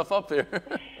changing stuff up here.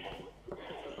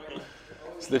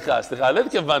 Slicha, I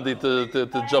didn't get Vandy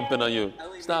to jump in on you.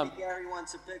 Stop. Gary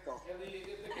wants a pickle. Give him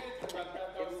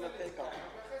a pickle.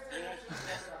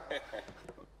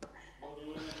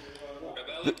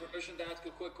 Rabbi, permission to ask a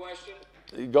quick question?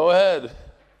 Go ahead.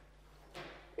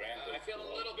 I feel a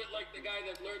little bit like the guy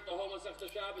that learned the Homo after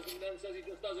Shabbos and then says he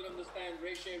just doesn't understand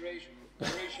Reish Yud.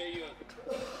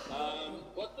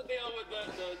 What's the deal with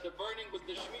the burning with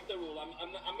the Shemitah rule?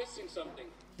 I'm missing something.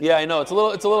 Yeah, I know. It's a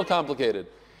little complicated.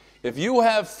 If you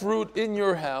have fruit in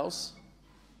your house,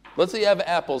 let's say you have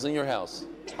apples in your house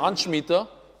on Shemitah.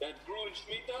 That grew in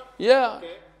Shemitah? Yeah.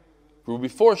 Okay. Grew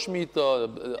before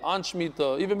Shemitah, on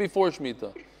Shemitah, even before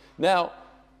Shemitah. Now,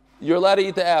 you're allowed to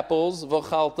eat the apples,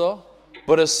 v'chalta.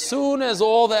 But as soon as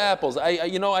all the apples, I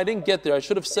didn't get there. I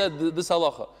should have said this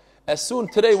halacha.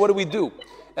 Today, what do?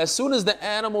 As soon as the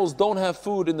animals don't have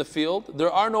food in the field,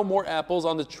 there are no more apples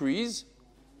on the trees,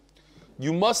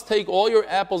 you must take all your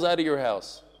apples out of your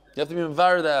house. You have to be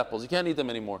mevarer the apples. You can't eat them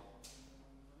anymore.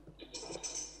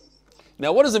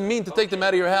 Now, what does it mean to take them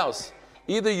out of your house?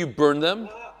 Either you burn them,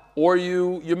 or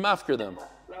you mafker them.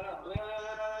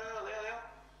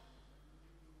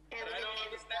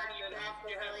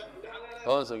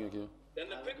 Hold on a second, Q. Then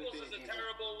the pickles is a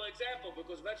terrible example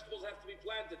because vegetables have to be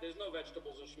planted. There's no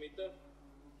vegetables in Shemitah.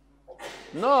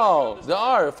 No, there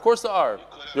are. Of course there are.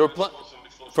 They were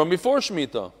from before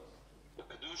Shemitah. The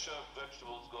kedusha of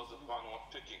vegetables goes upon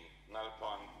picking, not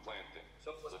upon planting.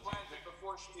 So it was planted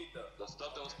before Shemitah. The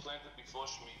stuff that was planted before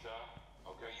Shemitah,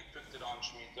 okay, you picked it on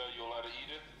Shemitah, you're allowed to eat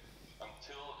it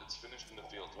until it's finished in the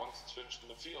field. Once it's finished in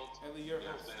the field, you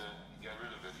have to get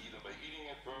rid of it, either by eating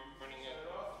it, burning it,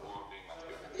 or being not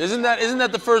good. Isn't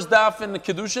that the first daf in the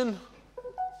Kedushin? Not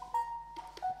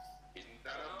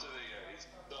up to he's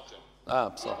Dachim.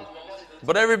 Ah, sorry.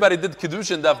 But everybody did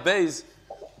Kedushin daf Beis.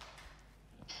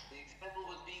 The example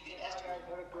would be the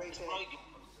esrogim.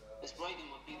 Esrogim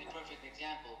would be the perfect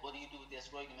example. What do you do with the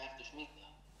esrogim after Shemitah?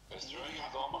 Esrogim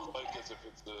is all machlokes if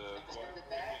it's the...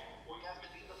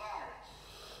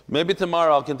 Maybe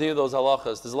tomorrow I'll continue those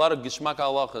halachas. There's a lot of gishmak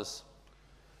halachas.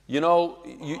 You know,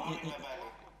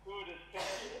 Food is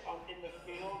finished in the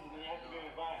field, and you have to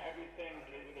buy everything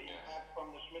that you have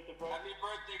from the Shemitah program. Happy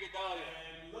birthday, Gedalia.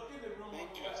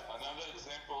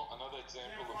 Another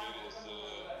example of it is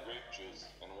grape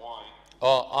juice and wine.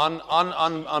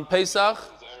 On Pesach.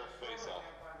 It's Erev Pesach.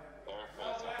 And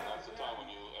that's the time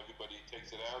when everybody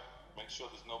takes it out. Make sure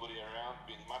there's nobody around.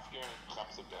 Being mafkir and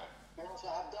chaps of that. So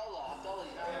Havdalah, you know,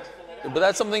 spill it out. But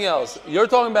that's something else. You're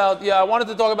talking about, I wanted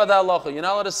to talk about that halacha. You're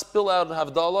not allowed to spill out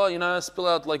Havdalah. You're not allowed to spill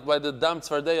out like by the Dam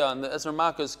Tzvardeya and the Esmer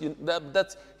Makas.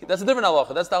 That's a different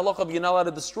halacha. That's the halacha of you're not allowed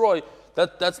to destroy.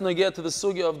 That's negeh to the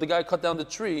sugya of the guy cut down the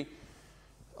tree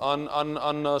on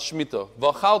Shemitah.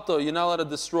 V'achalta, you're not allowed to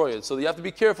destroy it. So you have to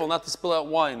be careful not to spill out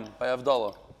wine by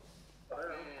Havdalah.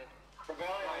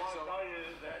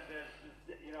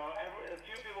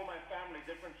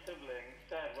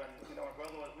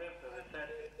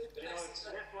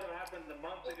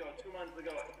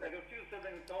 Like a few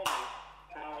siblings told me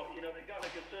how, they got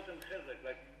like a certain chizik.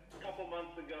 Like a couple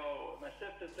months ago, my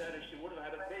sister said if she would have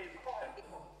had a baby,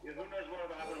 who knows what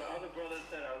would have happened. My other brother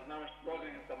said I was now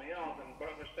struggling with something else, and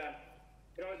Baruch Hashem,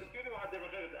 there's a few people had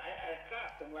different chizuk. I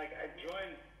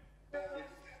joined this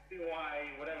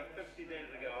MDY, whatever, 50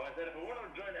 days ago. I said if I wouldn't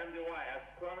have joined MDY, I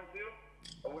promise you,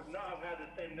 I would not have had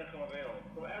the same necham available.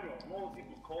 So everyone, more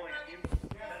people calling in.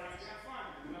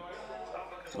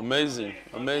 Amazing.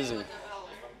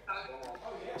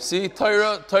 See,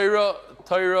 Torah is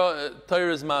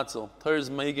matzel. Torah is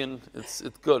megan. It's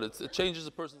good. It changes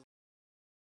a person's